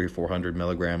 pounds, 300 or 400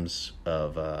 milligrams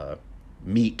of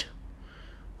meat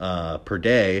per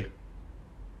day,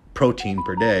 protein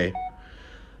per day.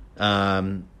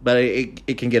 But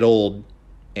it can get old,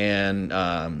 and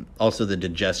also the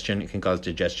digestion, it can cause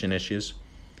digestion issues.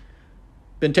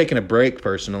 Been taking a break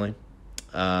personally,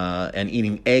 and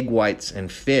eating egg whites and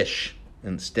fish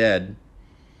instead,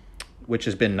 which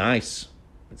has been nice.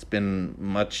 It's been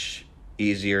much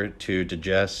easier to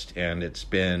digest, and it's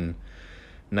been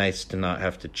nice to not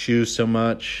have to chew so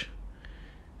much.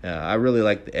 I really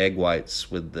like the egg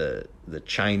whites with the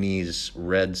Chinese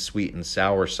red sweet and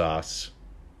sour sauce.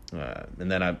 And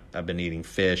then I've been eating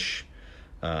fish,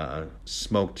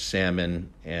 smoked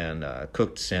salmon, and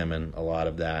cooked salmon, a lot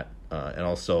of that. And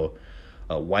also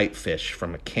white fish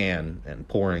from a can and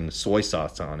pouring soy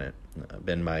sauce on it.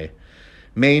 Been my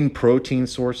main protein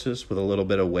sources, with a little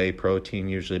bit of whey protein,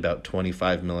 usually about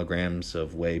 25 milligrams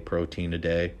of whey protein a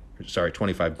day.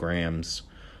 25 grams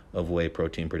of whey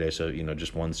protein per day. So,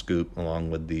 just 1 scoop along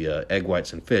with the egg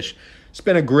whites and fish. It's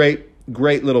been a great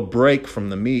little break from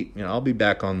the meat. I'll be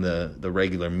back on the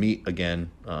regular meat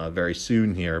again very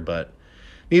soon here, but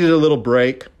needed a little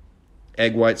break.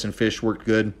 Egg whites and fish worked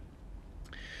good.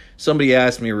 Somebody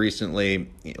asked me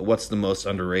recently, what's the most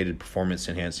underrated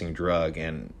performance-enhancing drug?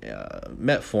 And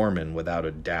metformin, without a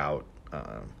doubt.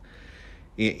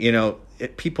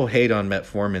 People hate on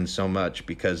metformin so much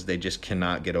because they just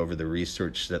cannot get over the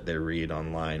research that they read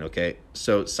online, okay?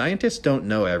 So scientists don't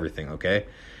know everything, okay?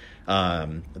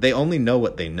 They only know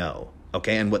what they know,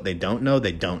 okay? And what they don't know,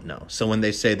 they don't know. So when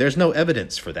they say there's no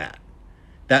evidence for that,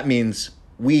 that means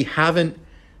we haven't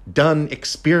done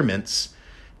experiments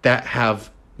that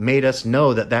have made us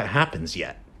know that happens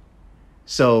yet.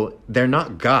 So they're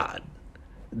not God.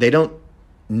 They don't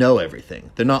know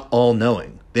everything. They're not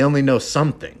all-knowing. They only know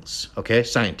some things, okay?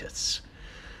 Scientists.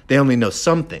 They only know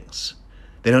some things.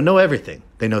 They don't know everything.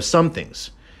 They know some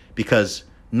things, because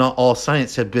not all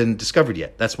science have been discovered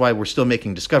yet. That's why we're still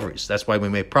making discoveries. That's why we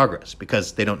make progress,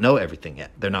 because they don't know everything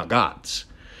yet. They're not gods.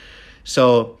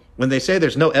 So when they say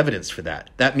there's no evidence for that,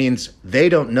 that means they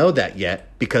don't know that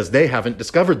yet because they haven't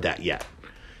discovered that yet.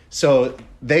 So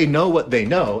they know what they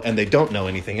know, and they don't know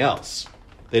anything else.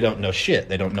 They don't know shit.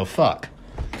 They don't know fuck.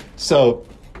 So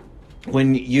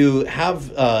when you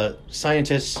have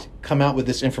scientists come out with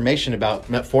this information about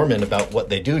metformin, about what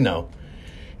they do know,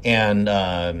 and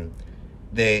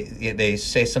they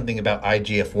say something about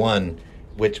IGF-1,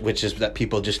 which is that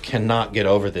people just cannot get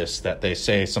over this, that they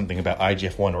say something about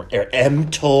IGF-1 or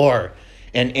mTOR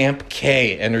and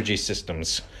AMP-K energy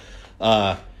systems.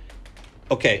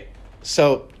 Okay,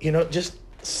 so, just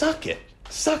suck it.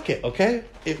 Suck it, okay?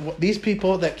 These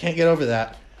people that can't get over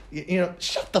that,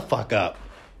 shut the fuck up.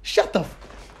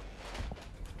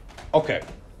 Okay.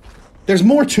 There's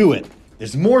more to it.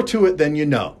 There's more to it than you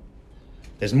know.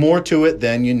 There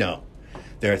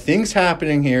are things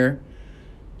happening here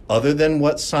other than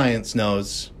what science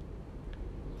knows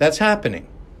that's happening.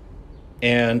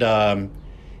 And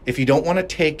if you don't want to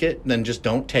take it, then just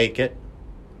don't take it.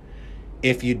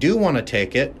 If you do want to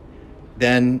take it,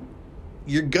 then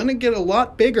you're going to get a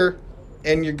lot bigger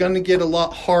and you're going to get a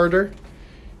lot harder.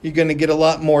 You're going to get a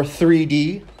lot more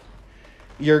 3D.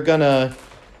 You're going to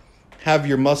have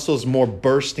your muscles more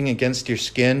bursting against your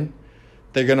skin.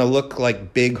 They're going to look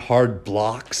like big, hard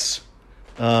blocks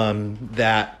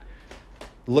that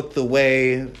look the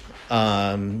way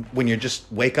when you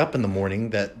just wake up in the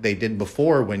morning that they did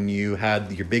before when you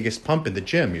had your biggest pump in the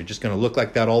gym. You're just going to look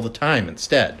like that all the time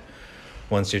instead,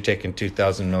 once you're taking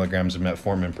 2,000 milligrams of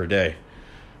metformin per day.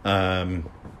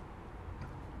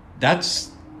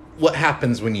 That's what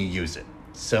happens when you use it.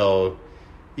 So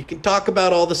you can talk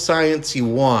about all the science you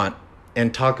want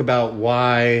and talk about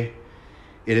why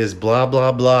it is blah,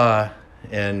 blah, blah,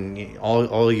 and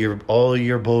all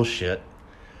your bullshit.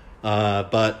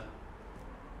 But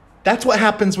that's what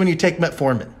happens when you take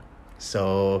metformin.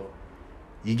 So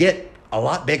you get a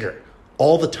lot bigger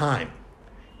all the time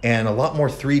and a lot more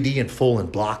 3D and full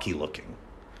and blocky looking.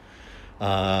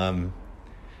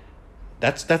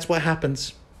 That's what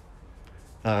happens.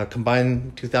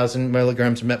 Combine 2,000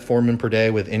 milligrams of metformin per day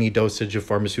with any dosage of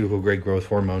pharmaceutical grade growth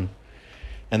hormone.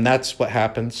 And that's what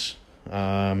happens.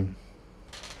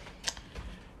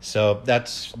 So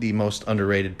that's the most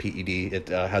underrated PED. It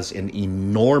has an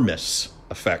enormous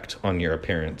effect on your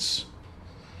appearance.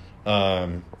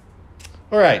 All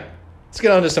right, let's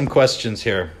get on to some questions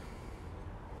here.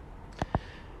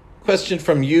 Question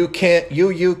from you can.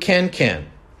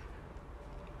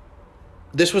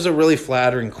 This was a really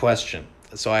flattering question,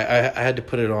 so I had to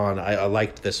put it on. I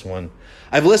liked this one.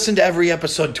 I've listened to every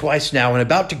episode twice now and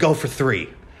about to go for 3.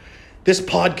 This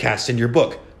podcast and your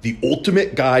book, The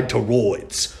Ultimate Guide to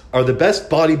ROIDS, are the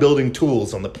best bodybuilding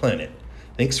tools on the planet.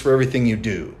 Thanks for everything you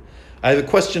do. I have a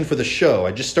question for the show.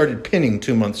 I just started pinning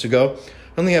 2 months ago.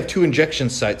 I only have 2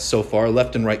 injection sites so far,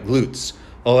 left and right glutes.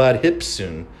 I'll add hips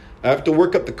soon. I have to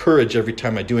work up the courage every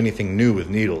time I do anything new with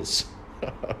needles.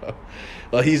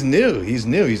 Well, he's new.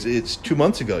 It's 2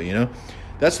 months ago,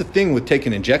 That's the thing with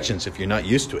taking injections if you're not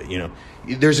used to it,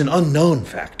 There's an unknown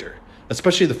factor,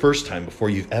 especially the first time before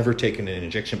you've ever taken an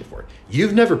injection before.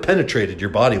 You've never penetrated your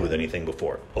body with anything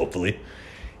before, hopefully.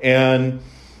 And,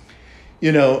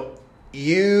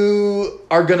 you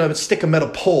are going to stick a metal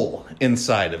pole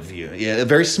inside of you. Yeah, a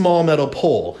very small metal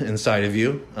pole inside of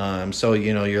you. So,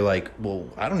 you're like, well,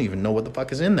 I don't even know what the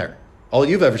fuck is in there. All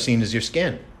you've ever seen is your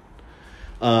skin.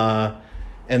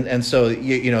 And so,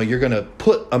 you're going to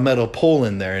put a metal pole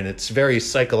in there, and it's very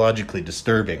psychologically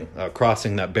disturbing,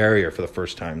 crossing that barrier for the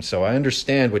first time. So I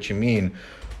understand what you mean,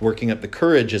 working up the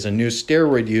courage as a new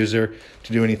steroid user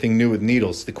to do anything new with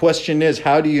needles. The question is,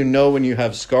 how do you know when you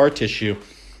have scar tissue?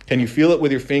 Can you feel it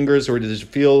with your fingers, or does it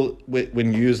feel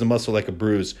when you use the muscle like a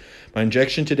bruise? My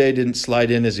injection today didn't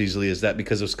slide in as easily. Is that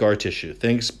because of scar tissue?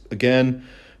 Thanks again.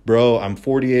 Bro, I'm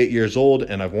 48 years old,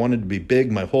 and I've wanted to be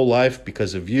big my whole life.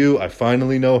 Because of you, I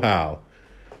finally know how.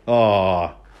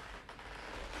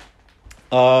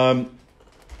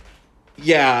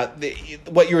 Yeah,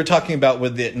 what you were talking about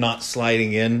with it not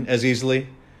sliding in as easily,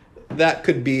 that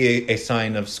could be a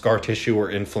sign of scar tissue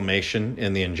or inflammation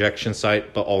in the injection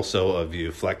site, but also of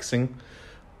you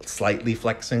slightly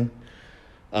flexing,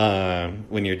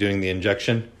 when you're doing the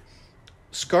injection.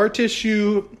 Scar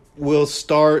tissue will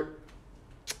start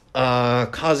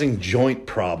causing joint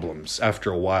problems after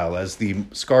a while, as the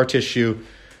scar tissue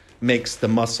makes the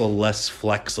muscle less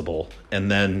flexible,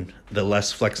 and then the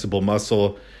less flexible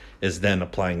muscle is then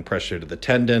applying pressure to the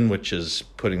tendon, which is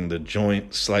putting the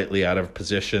joint slightly out of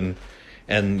position,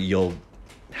 and you'll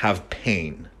have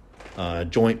pain,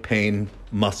 joint pain,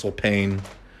 muscle pain,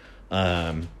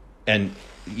 and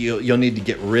you'll need to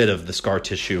get rid of the scar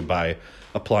tissue by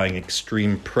applying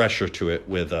extreme pressure to it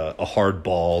with a hard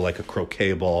ball like a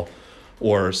croquet ball,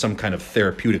 or some kind of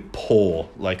therapeutic pole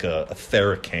like a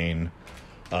Theracane,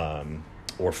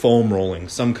 or foam rolling,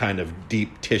 some kind of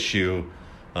deep tissue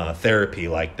therapy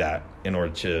like that, in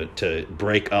order to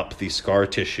break up the scar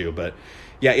tissue. But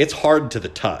yeah, it's hard to the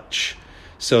touch.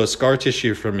 So scar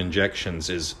tissue from injections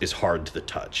is hard to the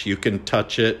touch. You can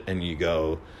touch it and you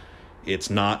go,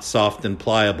 it's not soft and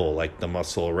pliable like the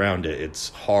muscle around it. It's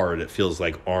hard. It feels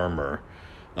like armor.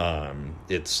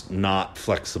 It's not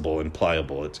flexible and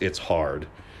pliable. It's hard.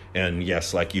 And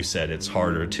yes, like you said, it's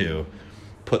harder to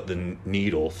put the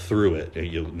needle through it,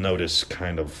 you'll notice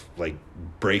kind of like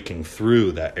breaking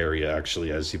through that area actually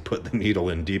as you put the needle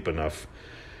in deep enough.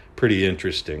 Pretty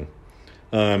interesting.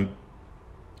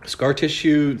 Scar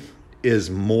tissue is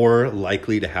more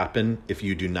likely to happen if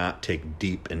you do not take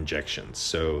deep injections.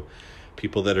 So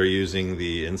people that are using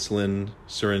the insulin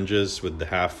syringes with the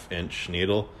 1/2-inch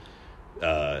needle,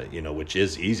 which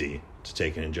is easy to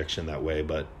take an injection that way,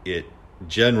 but it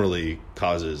generally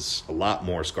causes a lot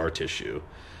more scar tissue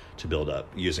to build up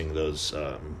using those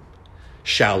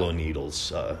shallow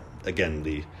needles. Again,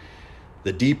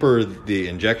 the deeper the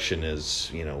injection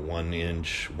is, 1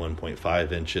 inch,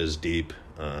 1.5 inches deep.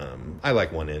 I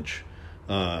like 1 inch.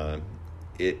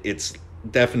 It's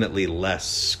definitely less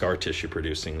scar tissue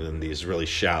producing than these really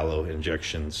shallow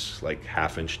injections, like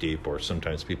 1/2 inch deep, or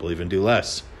sometimes people even do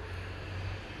less.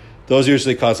 Those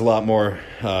usually cause a lot more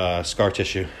scar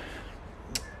tissue.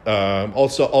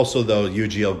 Also though,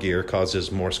 UGL gear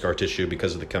causes more scar tissue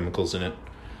because of the chemicals in it.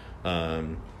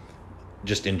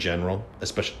 Just in general,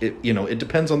 especially, it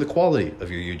depends on the quality of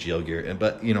your UGL gear,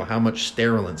 but how much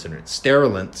sterilants in it.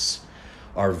 Sterilants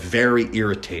are very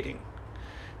irritating.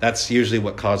 That's usually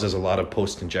what causes a lot of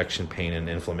post-injection pain and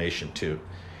inflammation too.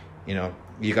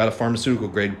 You got a pharmaceutical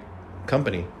grade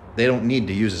company, they don't need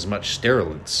to use as much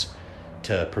sterilants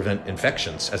to prevent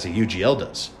infections as a UGL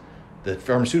does. The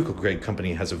pharmaceutical grade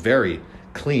company has a very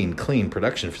clean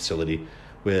production facility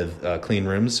with clean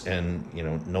rooms and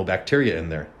no bacteria in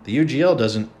there. The UGL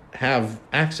doesn't have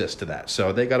access to that,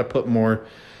 so they got to put more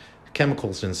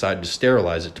chemicals inside to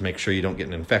sterilize it to make sure you don't get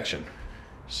an infection.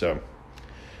 So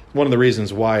one of the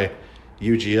reasons why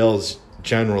UGLs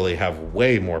generally have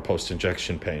way more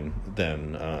post-injection pain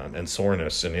than and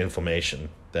soreness and inflammation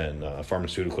than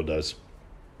pharmaceutical does.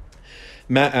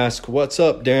 Matt asks, "What's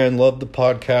up, Darren? Love the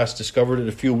podcast. Discovered it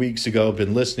a few weeks ago.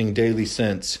 Been listening daily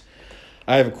since.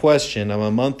 I have a question. I'm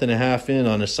a month and a half in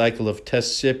on a cycle of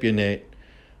Tescipionate,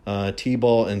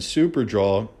 T-ball, and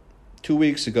Superdraw 2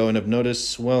 weeks ago, and have noticed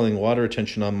swelling, water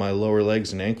retention on my lower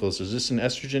legs and ankles. Is this an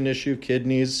estrogen issue?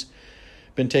 Kidneys?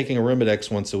 Been taking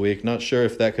Arimidex once a week. Not sure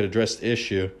if that could address the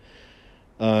issue."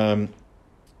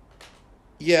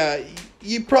 Yeah,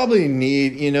 you probably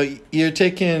need, you're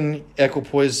taking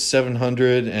Equipoise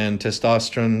 700 and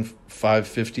testosterone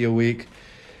 550 a week.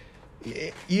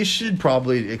 You should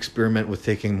probably experiment with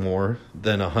taking more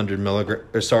than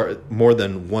more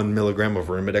than 1 milligram of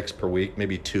Arimidex per week,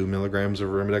 maybe 2 milligrams of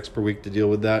Arimidex per week to deal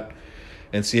with that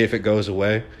and see if it goes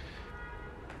away.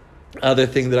 Other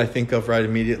thing that I think of right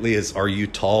immediately is, are you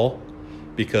tall?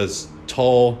 Because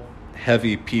tall,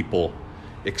 heavy people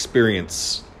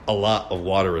experience a lot of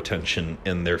water retention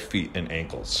in their feet and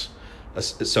ankles.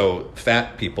 So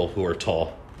fat people who are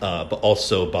tall, but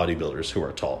also bodybuilders who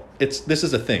are tall. This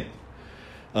is a thing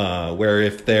where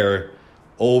if they're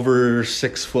over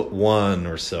 6'1"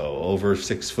 or so, over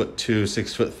 6'2",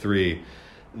 6'3",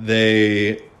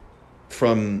 they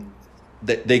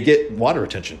get water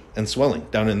retention and swelling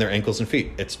down in their ankles and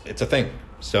feet. It's a thing.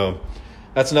 So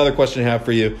that's another question I have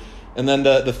for you. And then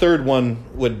the third one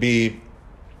would be,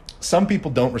 some people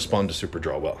don't respond to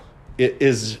Superdraw well. It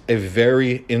is a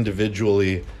very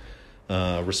individually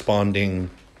responding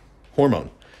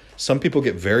hormone. Some people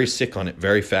get very sick on it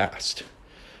very fast,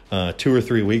 2 or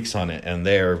 3 weeks on it, and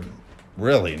they're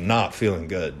really not feeling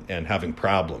good and having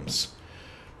problems.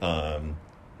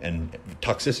 And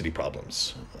toxicity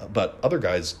problems. But other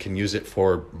guys can use it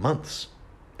for months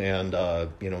and,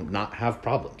 not have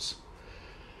problems.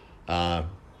 I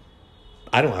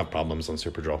don't have problems on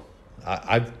Superdraw.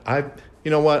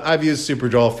 I've used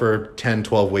Superdraw for 10,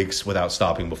 12 weeks without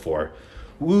stopping before.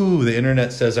 Woo, the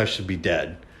internet says I should be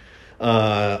dead.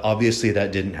 Obviously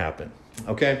that didn't happen.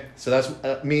 Okay, so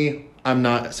that's me. I'm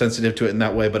not sensitive to it in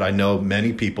that way, but I know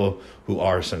many people who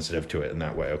are sensitive to it in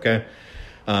that way, okay?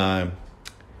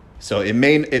 So it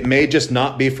may just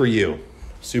not be for you.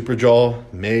 Superdraw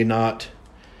may not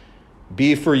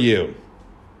be for you.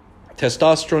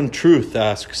 Testosterone Truth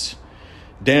asks,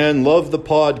 "Dan, love the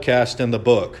podcast and the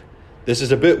book. This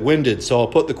is a bit winded, so I'll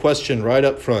put the question right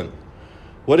up front.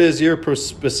 What is your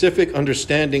specific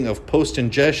understanding of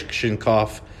post-injection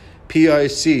cough,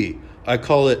 PIC? I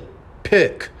call it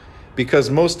PIC,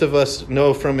 because most of us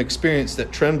know from experience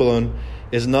that Trenbolone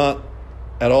is not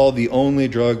at all the only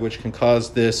drug which can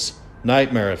cause this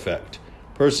nightmare effect.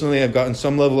 Personally, I've gotten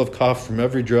some level of cough from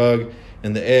every drug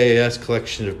in the AAS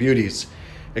collection of beauties,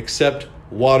 except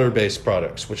water-based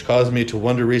products, which caused me to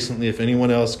wonder recently if anyone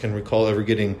else can recall ever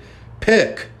getting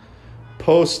PIC,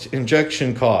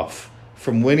 post-injection cough,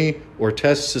 from Winnie or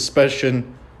test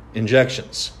suspension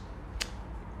injections."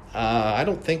 I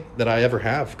don't think that I ever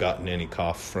have gotten any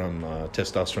cough from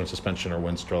testosterone suspension or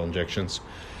Winstrol injections.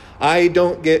 I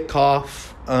don't get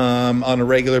cough on a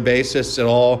regular basis at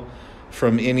all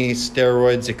from any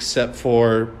steroids except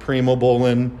for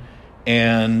Primobolan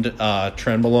and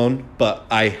Trenbolone, but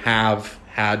I have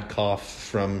had cough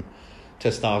from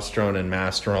testosterone and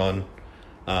Masteron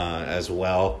as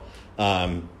well.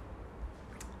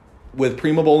 With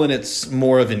Primobolan, it's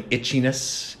more of an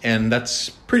itchiness, and that's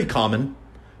pretty common.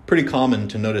 Pretty common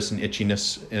to notice an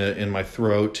itchiness in my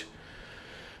throat.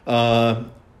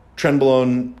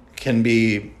 Trenbolone can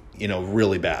be,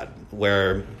 really bad,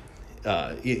 where,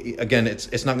 again,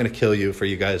 it's not going to kill you for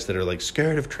you guys that are like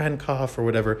scared of Tren cough or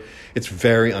whatever. It's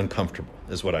very uncomfortable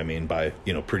is what I mean by,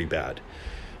 pretty bad.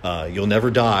 You'll never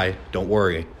die, don't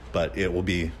worry, but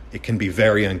it can be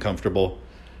very uncomfortable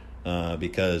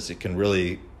because it can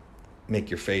really make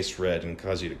your face red and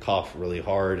cause you to cough really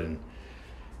hard, and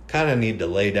kind of need to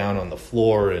lay down on the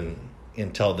floor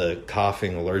until the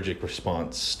coughing allergic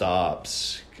response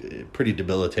stops. Pretty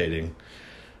debilitating.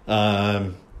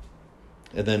 And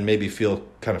then maybe feel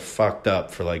kind of fucked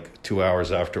up for like 2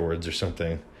 hours afterwards or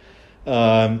something.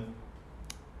 But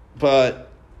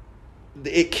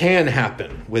it can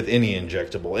happen with any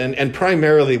injectable. And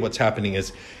primarily what's happening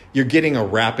is you're getting a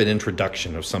rapid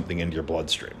introduction of something into your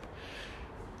bloodstream.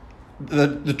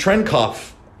 The Tren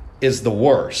cough is the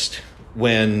worst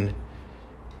when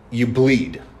you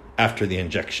bleed after the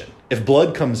injection. If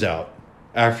blood comes out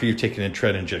after you've taken a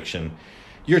Tren injection,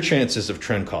 your chances of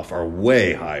Tren cough are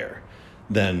way higher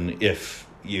than if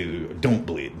you don't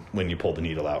bleed when you pull the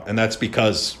needle out. And that's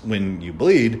because when you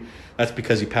bleed, that's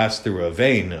because you passed through a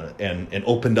vein and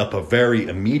opened up a very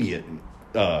immediate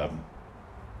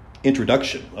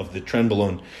introduction of the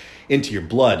Trenbolone into your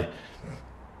blood,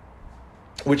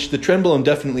 which the Trenbolone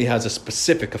definitely has a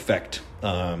specific effect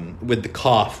with the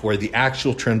cough, where the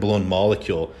actual Trenbolone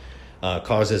molecule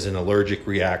causes an allergic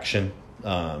reaction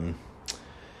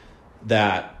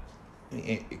that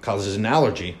it causes an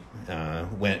allergy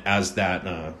as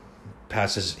that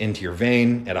passes into your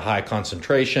vein at a high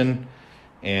concentration,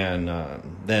 and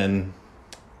then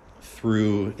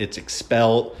through its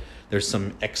there's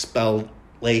some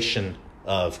expellation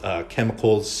of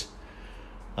chemicals.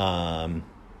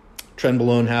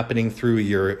 Trenbolone happening through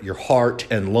your heart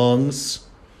and lungs,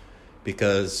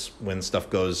 because when stuff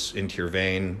goes into your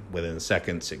vein, within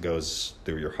seconds it goes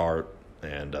through your heart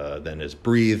and then is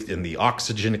breathed in the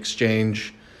oxygen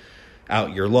exchange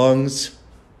out your lungs.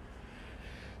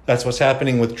 That's what's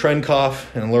happening with Tren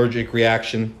cough, an allergic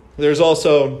reaction. There's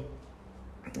also,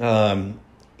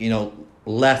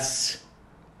 less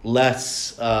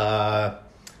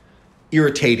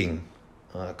irritating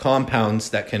compounds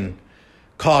that can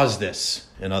cause this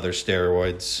in other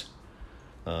steroids.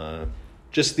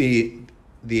 Just the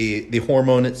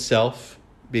hormone itself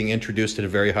being introduced at a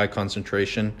very high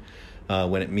concentration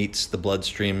when it meets the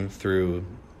bloodstream through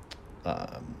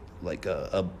like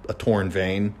a torn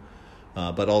vein,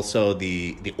 but also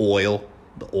the oil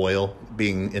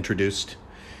being introduced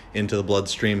into the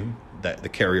bloodstream, the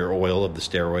carrier oil of the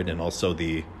steroid, and also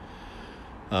the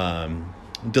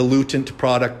dilutant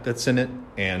product that's in it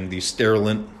and the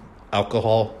sterilant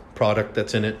alcohol product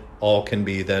that's in it, all can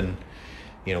be then,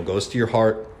 goes to your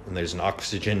heart, and there's an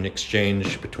oxygen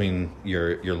exchange between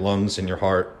your lungs and your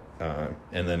heart,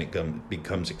 and then it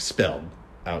becomes expelled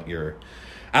out your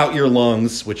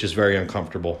lungs, which is very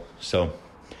uncomfortable. So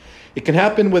it can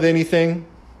happen with anything.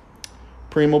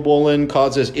 Primobolan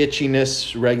causes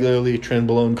itchiness regularly.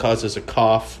 Trenbolone causes a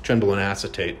cough. Trenbolone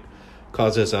acetate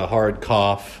causes a hard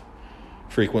cough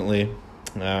frequently.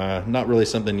 Not really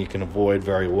something you can avoid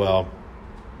very well.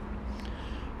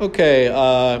 Okay,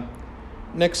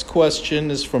 next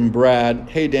question is from Brad.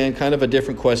 Hey, Dan, kind of a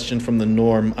different question from the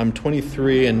norm. I'm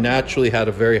 23 and naturally had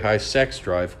a very high sex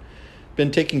drive.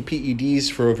 Been taking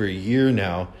PEDs for over a year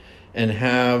now and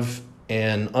have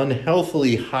an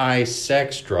unhealthily high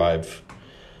sex drive.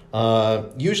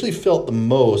 Usually felt the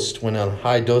most when on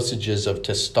high dosages of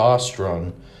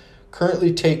testosterone.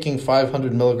 Currently taking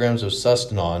 500 milligrams of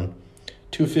Sustanon,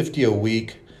 250 a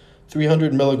week,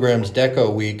 300 milligrams Deca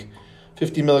a week,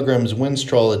 50 milligrams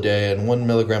Winstrol a day, and 1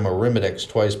 milligram of Arimidex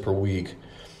twice per week.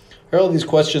 I hear all these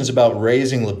questions about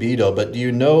raising libido, but do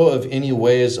you know of any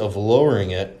ways of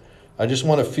lowering it? I just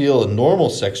want to feel a normal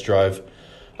sex drive.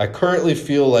 I currently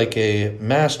feel like a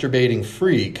masturbating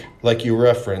freak, like you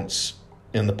reference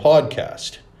in the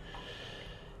podcast.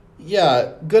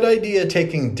 Yeah, good idea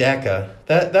taking Deca.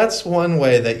 That's one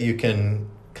way that you can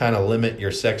kind of limit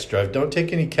your sex drive. Don't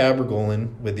take any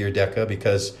cabergoline with your Deca,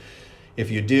 because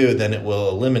if you do, then it will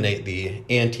eliminate the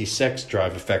anti-sex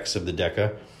drive effects of the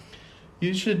Deca.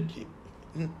 You should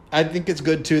I think it's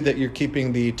good too that you're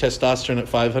keeping the testosterone at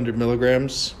 500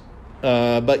 milligrams,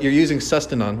 but you're using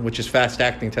Sustanon, which is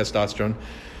fast-acting testosterone,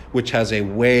 which has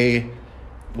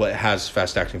has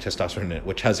fast-acting testosterone in it,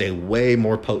 which has a way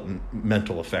more potent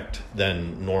mental effect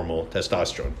than normal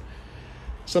testosterone.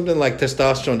 Something like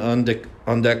testosterone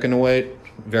undecanoate,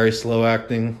 very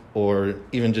slow-acting, or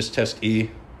even just Test E,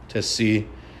 Test C,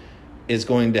 is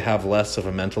going to have less of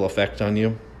a mental effect on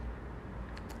you.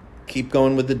 Keep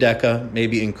going with the DECA,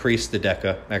 maybe increase the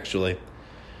DECA, actually.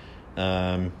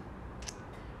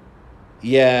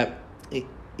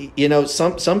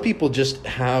 Some people just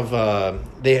have,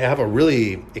 they have a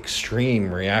really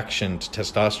extreme reaction to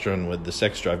testosterone with the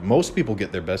sex drive. Most people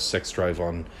get their best sex drive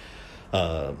on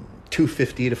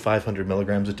 250 to 500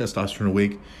 milligrams of testosterone a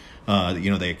week.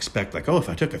 They expect like, if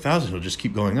I took 1,000, it'll just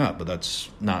keep going up. But that's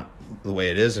not the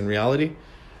way it is in reality.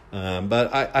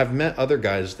 But I've met other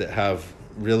guys that have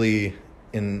really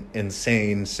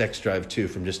insane sex drive too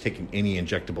from just taking any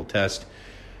injectable test.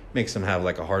 Makes them have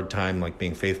like a hard time like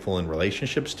being faithful in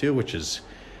relationships too, which is,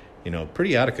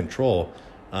 pretty out of control.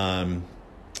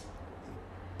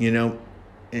 It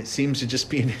seems to just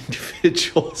be an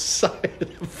individual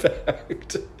side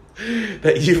effect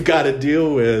that you've got to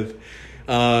deal with.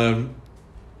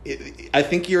 I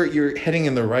think you're heading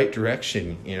in the right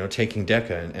direction, taking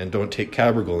DECA and don't take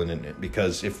Cabergoline in it,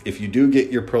 because if you do get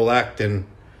your prolactin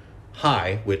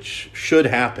high, which should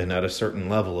happen at a certain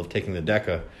level of taking the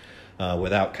DECA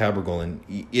without Cabergoline,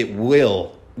 it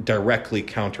will directly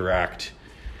counteract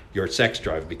your sex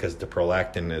drive, because the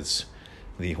prolactin is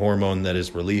the hormone that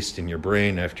is released in your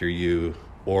brain after you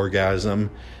orgasm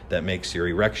that makes your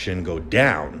erection go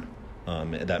down,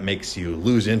 that makes you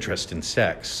lose interest in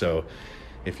sex. So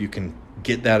if you can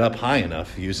get that up high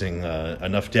enough using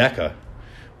enough DECA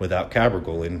without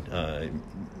Cabergoline,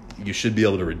 you should be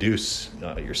able to reduce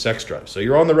your sex drive. So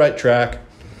you're on the right track.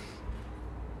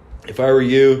 If I were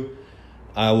you,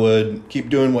 I would keep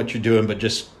doing what you're doing, but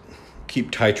just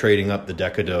keep titrating up the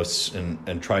DECA dose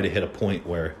and try to hit a point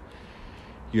where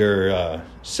your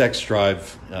sex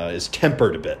drive is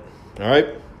tempered a bit.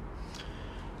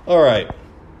 All right.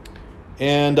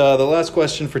 And the last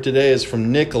question for today is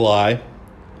from Nikolai.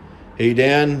 Hey,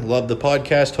 Dan, love the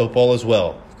podcast. Hope all is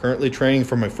well. Currently training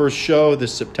for my first show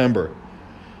this September.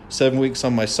 7 weeks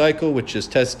on my cycle, which is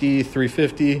Test D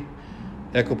 350,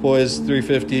 Equipoise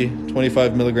 350,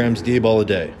 25 milligrams D-ball a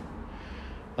day.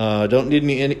 Don't need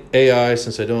any AI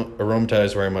since I don't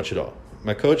aromatize very much at all.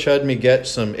 My coach had me get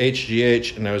some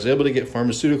HGH, and I was able to get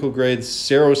pharmaceutical grade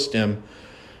Serostim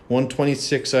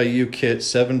 126 IU kit,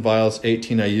 7 vials,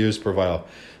 18 IUs per vial.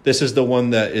 This is the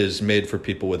one that is made for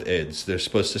people with AIDS. They're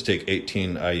supposed to take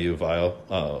 18 IU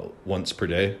vial once per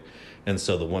day. And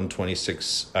so the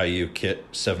 126 IU kit,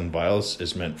 7 vials,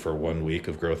 is meant for 1 week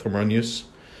of growth hormone use.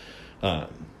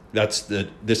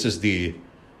 This is the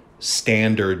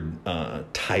standard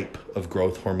type of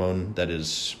growth hormone that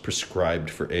is prescribed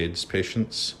for AIDS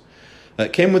patients.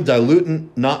 It came with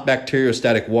diluent, not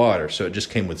bacteriostatic water, so it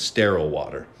just came with sterile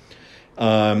water.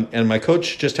 And my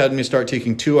coach just had me start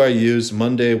taking 2 IUs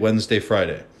Monday, Wednesday,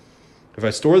 Friday. If I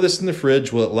store this in the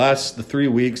fridge, will it last the 3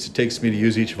 weeks it takes me to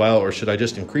use each vial, or should I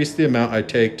just increase the amount I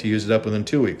take to use it up within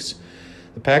 2 weeks?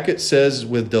 The packet says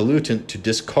with diluent to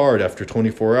discard after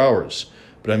 24 hours,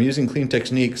 but I'm using clean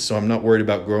techniques, so I'm not worried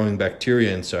about growing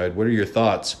bacteria inside. What are your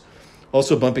thoughts?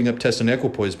 Also bumping up Test and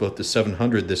Equipoise both to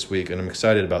 700 this week, and I'm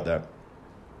excited about that.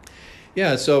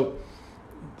 Yeah, so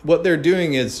what they're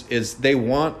doing is they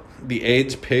want the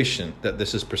AIDS patient that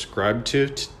this is prescribed to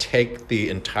take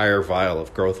the entire vial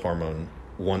of growth hormone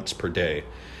once per day.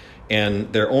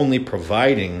 And they're only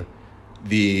providing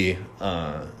the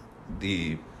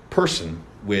person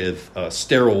with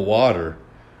sterile water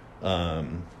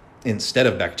instead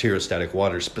of bacteriostatic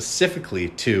water, specifically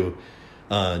to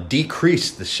decrease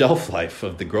the shelf life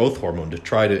of the growth hormone, to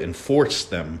try to enforce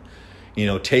them,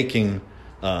 taking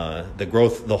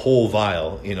the whole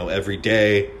vial, every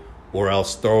day, or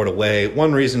else throw it away.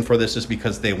 One reason for this is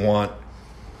because they want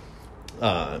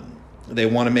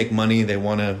to make money. They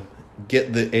want to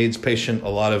get the AIDS patient a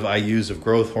lot of IUs of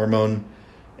growth hormone,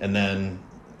 and then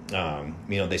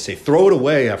they say throw it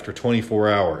away after 24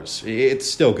 hours. It's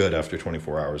still good after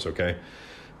 24 hours, okay?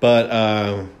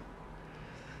 But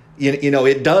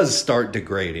it does start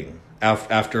degrading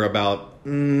after about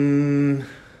 5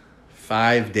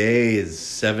 days,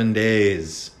 7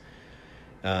 days.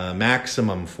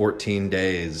 Maximum 14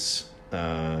 days,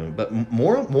 but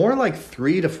more like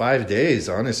 3 to 5 days,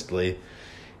 honestly,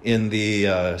 in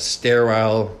the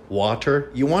sterile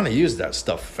water. You want to use that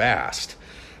stuff fast,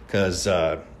 because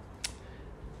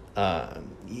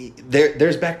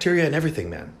there's bacteria in everything,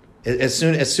 man. As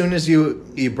soon as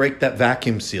you break that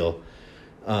vacuum seal,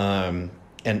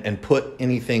 and put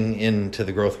anything into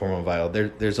the growth hormone vial,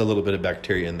 there's a little bit of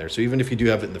bacteria in there. So even if you do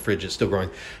have it in the fridge, it's still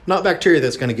growing. Not bacteria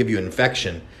that's going to give you an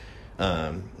infection.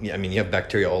 I mean, you have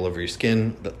bacteria all over your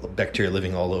skin, bacteria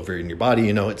living all over in your body.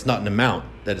 You know, it's not an amount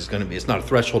that is going to be, it's not a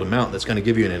threshold amount that's going to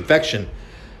give you an infection,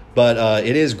 but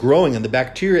it is growing, and the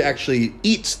bacteria actually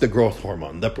eats the growth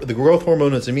hormone. The growth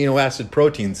hormone is amino acid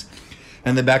proteins,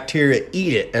 and the bacteria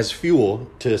eat it as fuel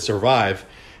to survive.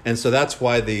 And so that's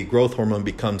why the growth hormone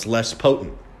becomes less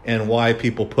potent, and why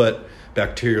people put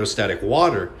bacteriostatic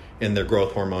water in their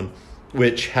growth hormone,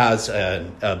 which has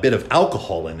a bit of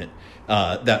alcohol in it.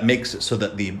 That makes it so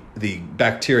that the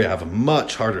bacteria have a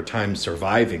much harder time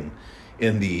surviving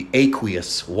in the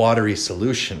aqueous, watery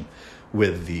solution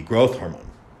with the growth hormone.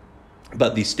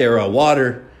 But the sterile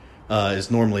water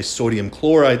is normally sodium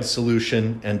chloride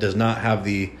solution and does not have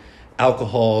the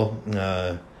alcohol,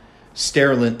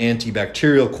 sterilant,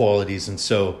 antibacterial qualities, and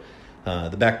so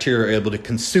the bacteria are able to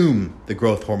consume the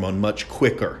growth hormone much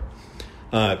quicker.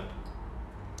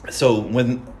 So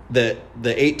when the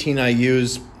 18 I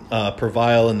use per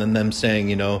vial, and then them saying,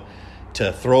 you know,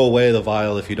 to throw away the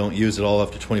vial if you don't use it all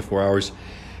after 24 hours,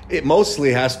 it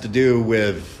mostly has to do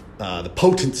with the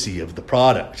potency of the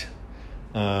product.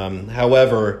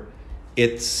 However,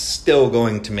 it's still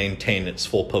going to maintain its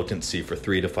full potency for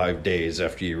 3 to 5 days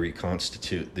after you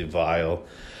reconstitute the vial.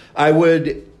 I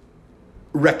would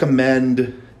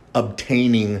recommend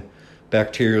obtaining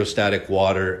bacteriostatic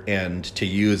water and to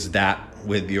use that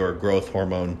with your growth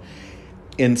hormone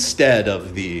instead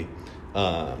of the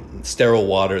sterile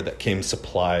water that came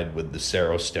supplied with the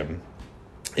serostim,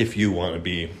 if you want to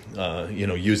be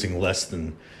using less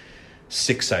than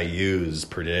 6 IUs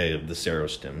per day of the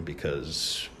serostim.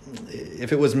 Because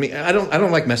if it was me, I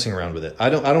don't like messing around with it. I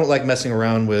don't like messing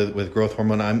around with growth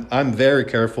hormone. I'm very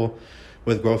careful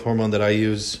with growth hormone that I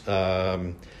use,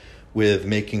 with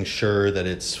making sure that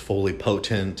it's fully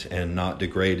potent and not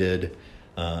degraded,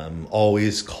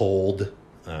 always cold.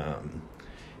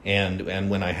 And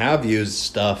when I have used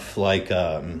stuff like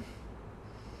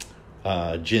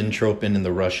gintropin in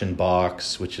the Russian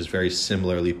box, which is very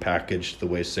similarly packaged the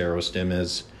way serostim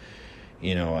is,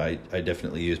 you know, I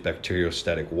definitely use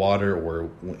bacteriostatic water, or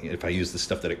if I use the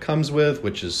stuff that it comes with,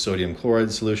 which is sodium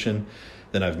chloride solution,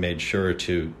 then I've made sure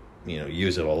to, you know,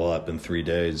 use it all up in 3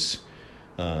 days,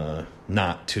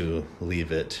 not to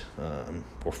leave it,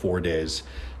 or 4 days,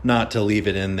 not to leave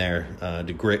it in there,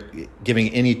 giving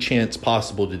any chance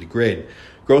possible to degrade.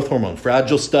 Growth hormone,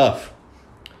 fragile stuff.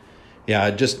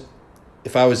 Yeah,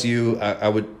 if I was you, I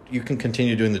would. You can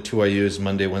continue doing the 2 IUs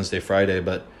Monday, Wednesday, Friday,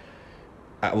 but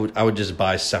I would just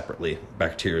buy separately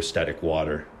bacteriostatic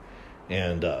water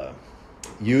and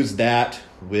use that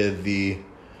with the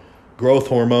growth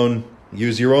hormone.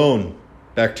 Use your own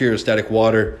bacteriostatic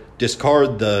water.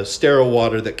 Discard the sterile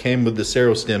water that came with the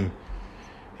serostim,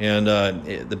 and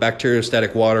the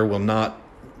bacteriostatic water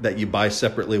that you buy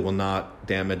separately will not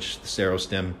damage the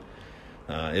serostim.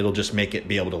 It'll just make it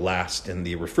be able to last in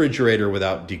the refrigerator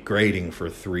without degrading for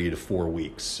 3 to 4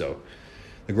 weeks. So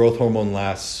the growth hormone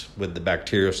lasts with the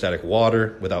bacteriostatic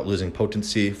water without losing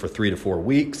potency for 3 to 4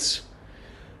 weeks.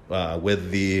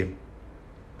 With the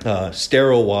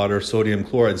sterile water, sodium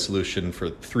chloride solution, for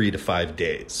 3 to 5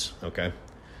 days. Okay,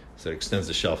 so it extends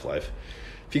the shelf life.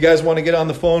 If you guys want to get on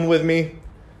the phone with me,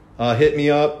 hit me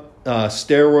up.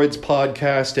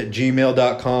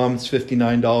 Steroidspodcast@gmail.com. It's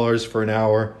 $59 for an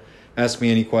hour. Ask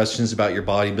me any questions about your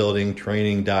bodybuilding,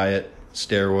 training, diet,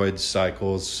 steroids,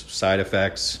 cycles, side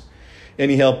effects,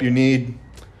 any help you need.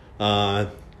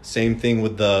 Same thing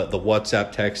with the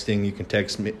WhatsApp texting. You can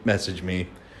message me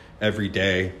every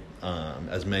day,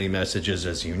 as many messages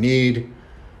as you need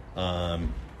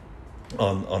on the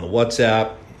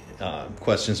WhatsApp.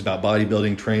 Questions about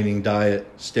bodybuilding, training, diet,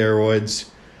 steroids,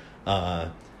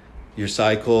 your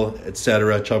cycle,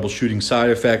 etc., troubleshooting side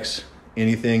effects,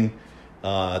 anything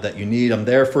that you need, I'm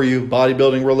there for you,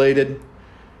 bodybuilding related.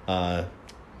 You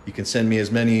can send me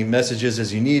as many messages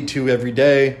as you need to every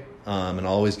day, and I'll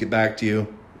always get back to you,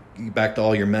 get back to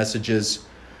all your messages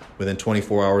within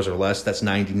 24 hours or less. That's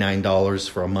 $99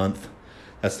 for a month.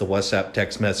 That's the WhatsApp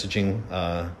text messaging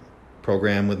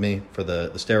program with me for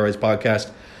the Steroids podcast.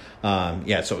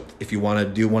 So if you want to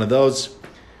do one of those,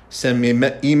 send me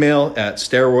an email at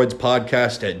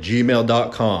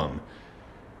steroidspodcast@gmail.com.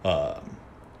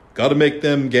 Gotta make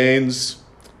them gains.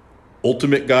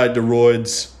 Ultimate Guide to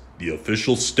Roids, the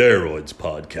official Steroids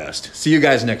podcast. See you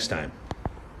guys next time.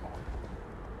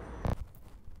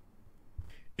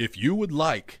 If you would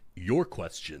like your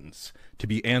questions to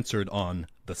be answered on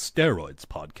the Steroids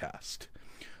podcast,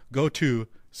 go to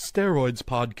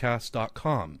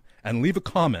steroidspodcast.com and leave a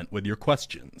comment with your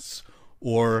questions,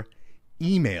 or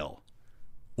email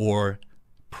or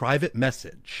private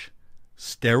message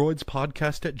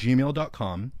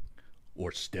steroidspodcast@gmail.com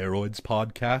or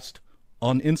steroidspodcast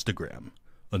on Instagram.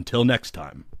 Until next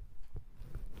time.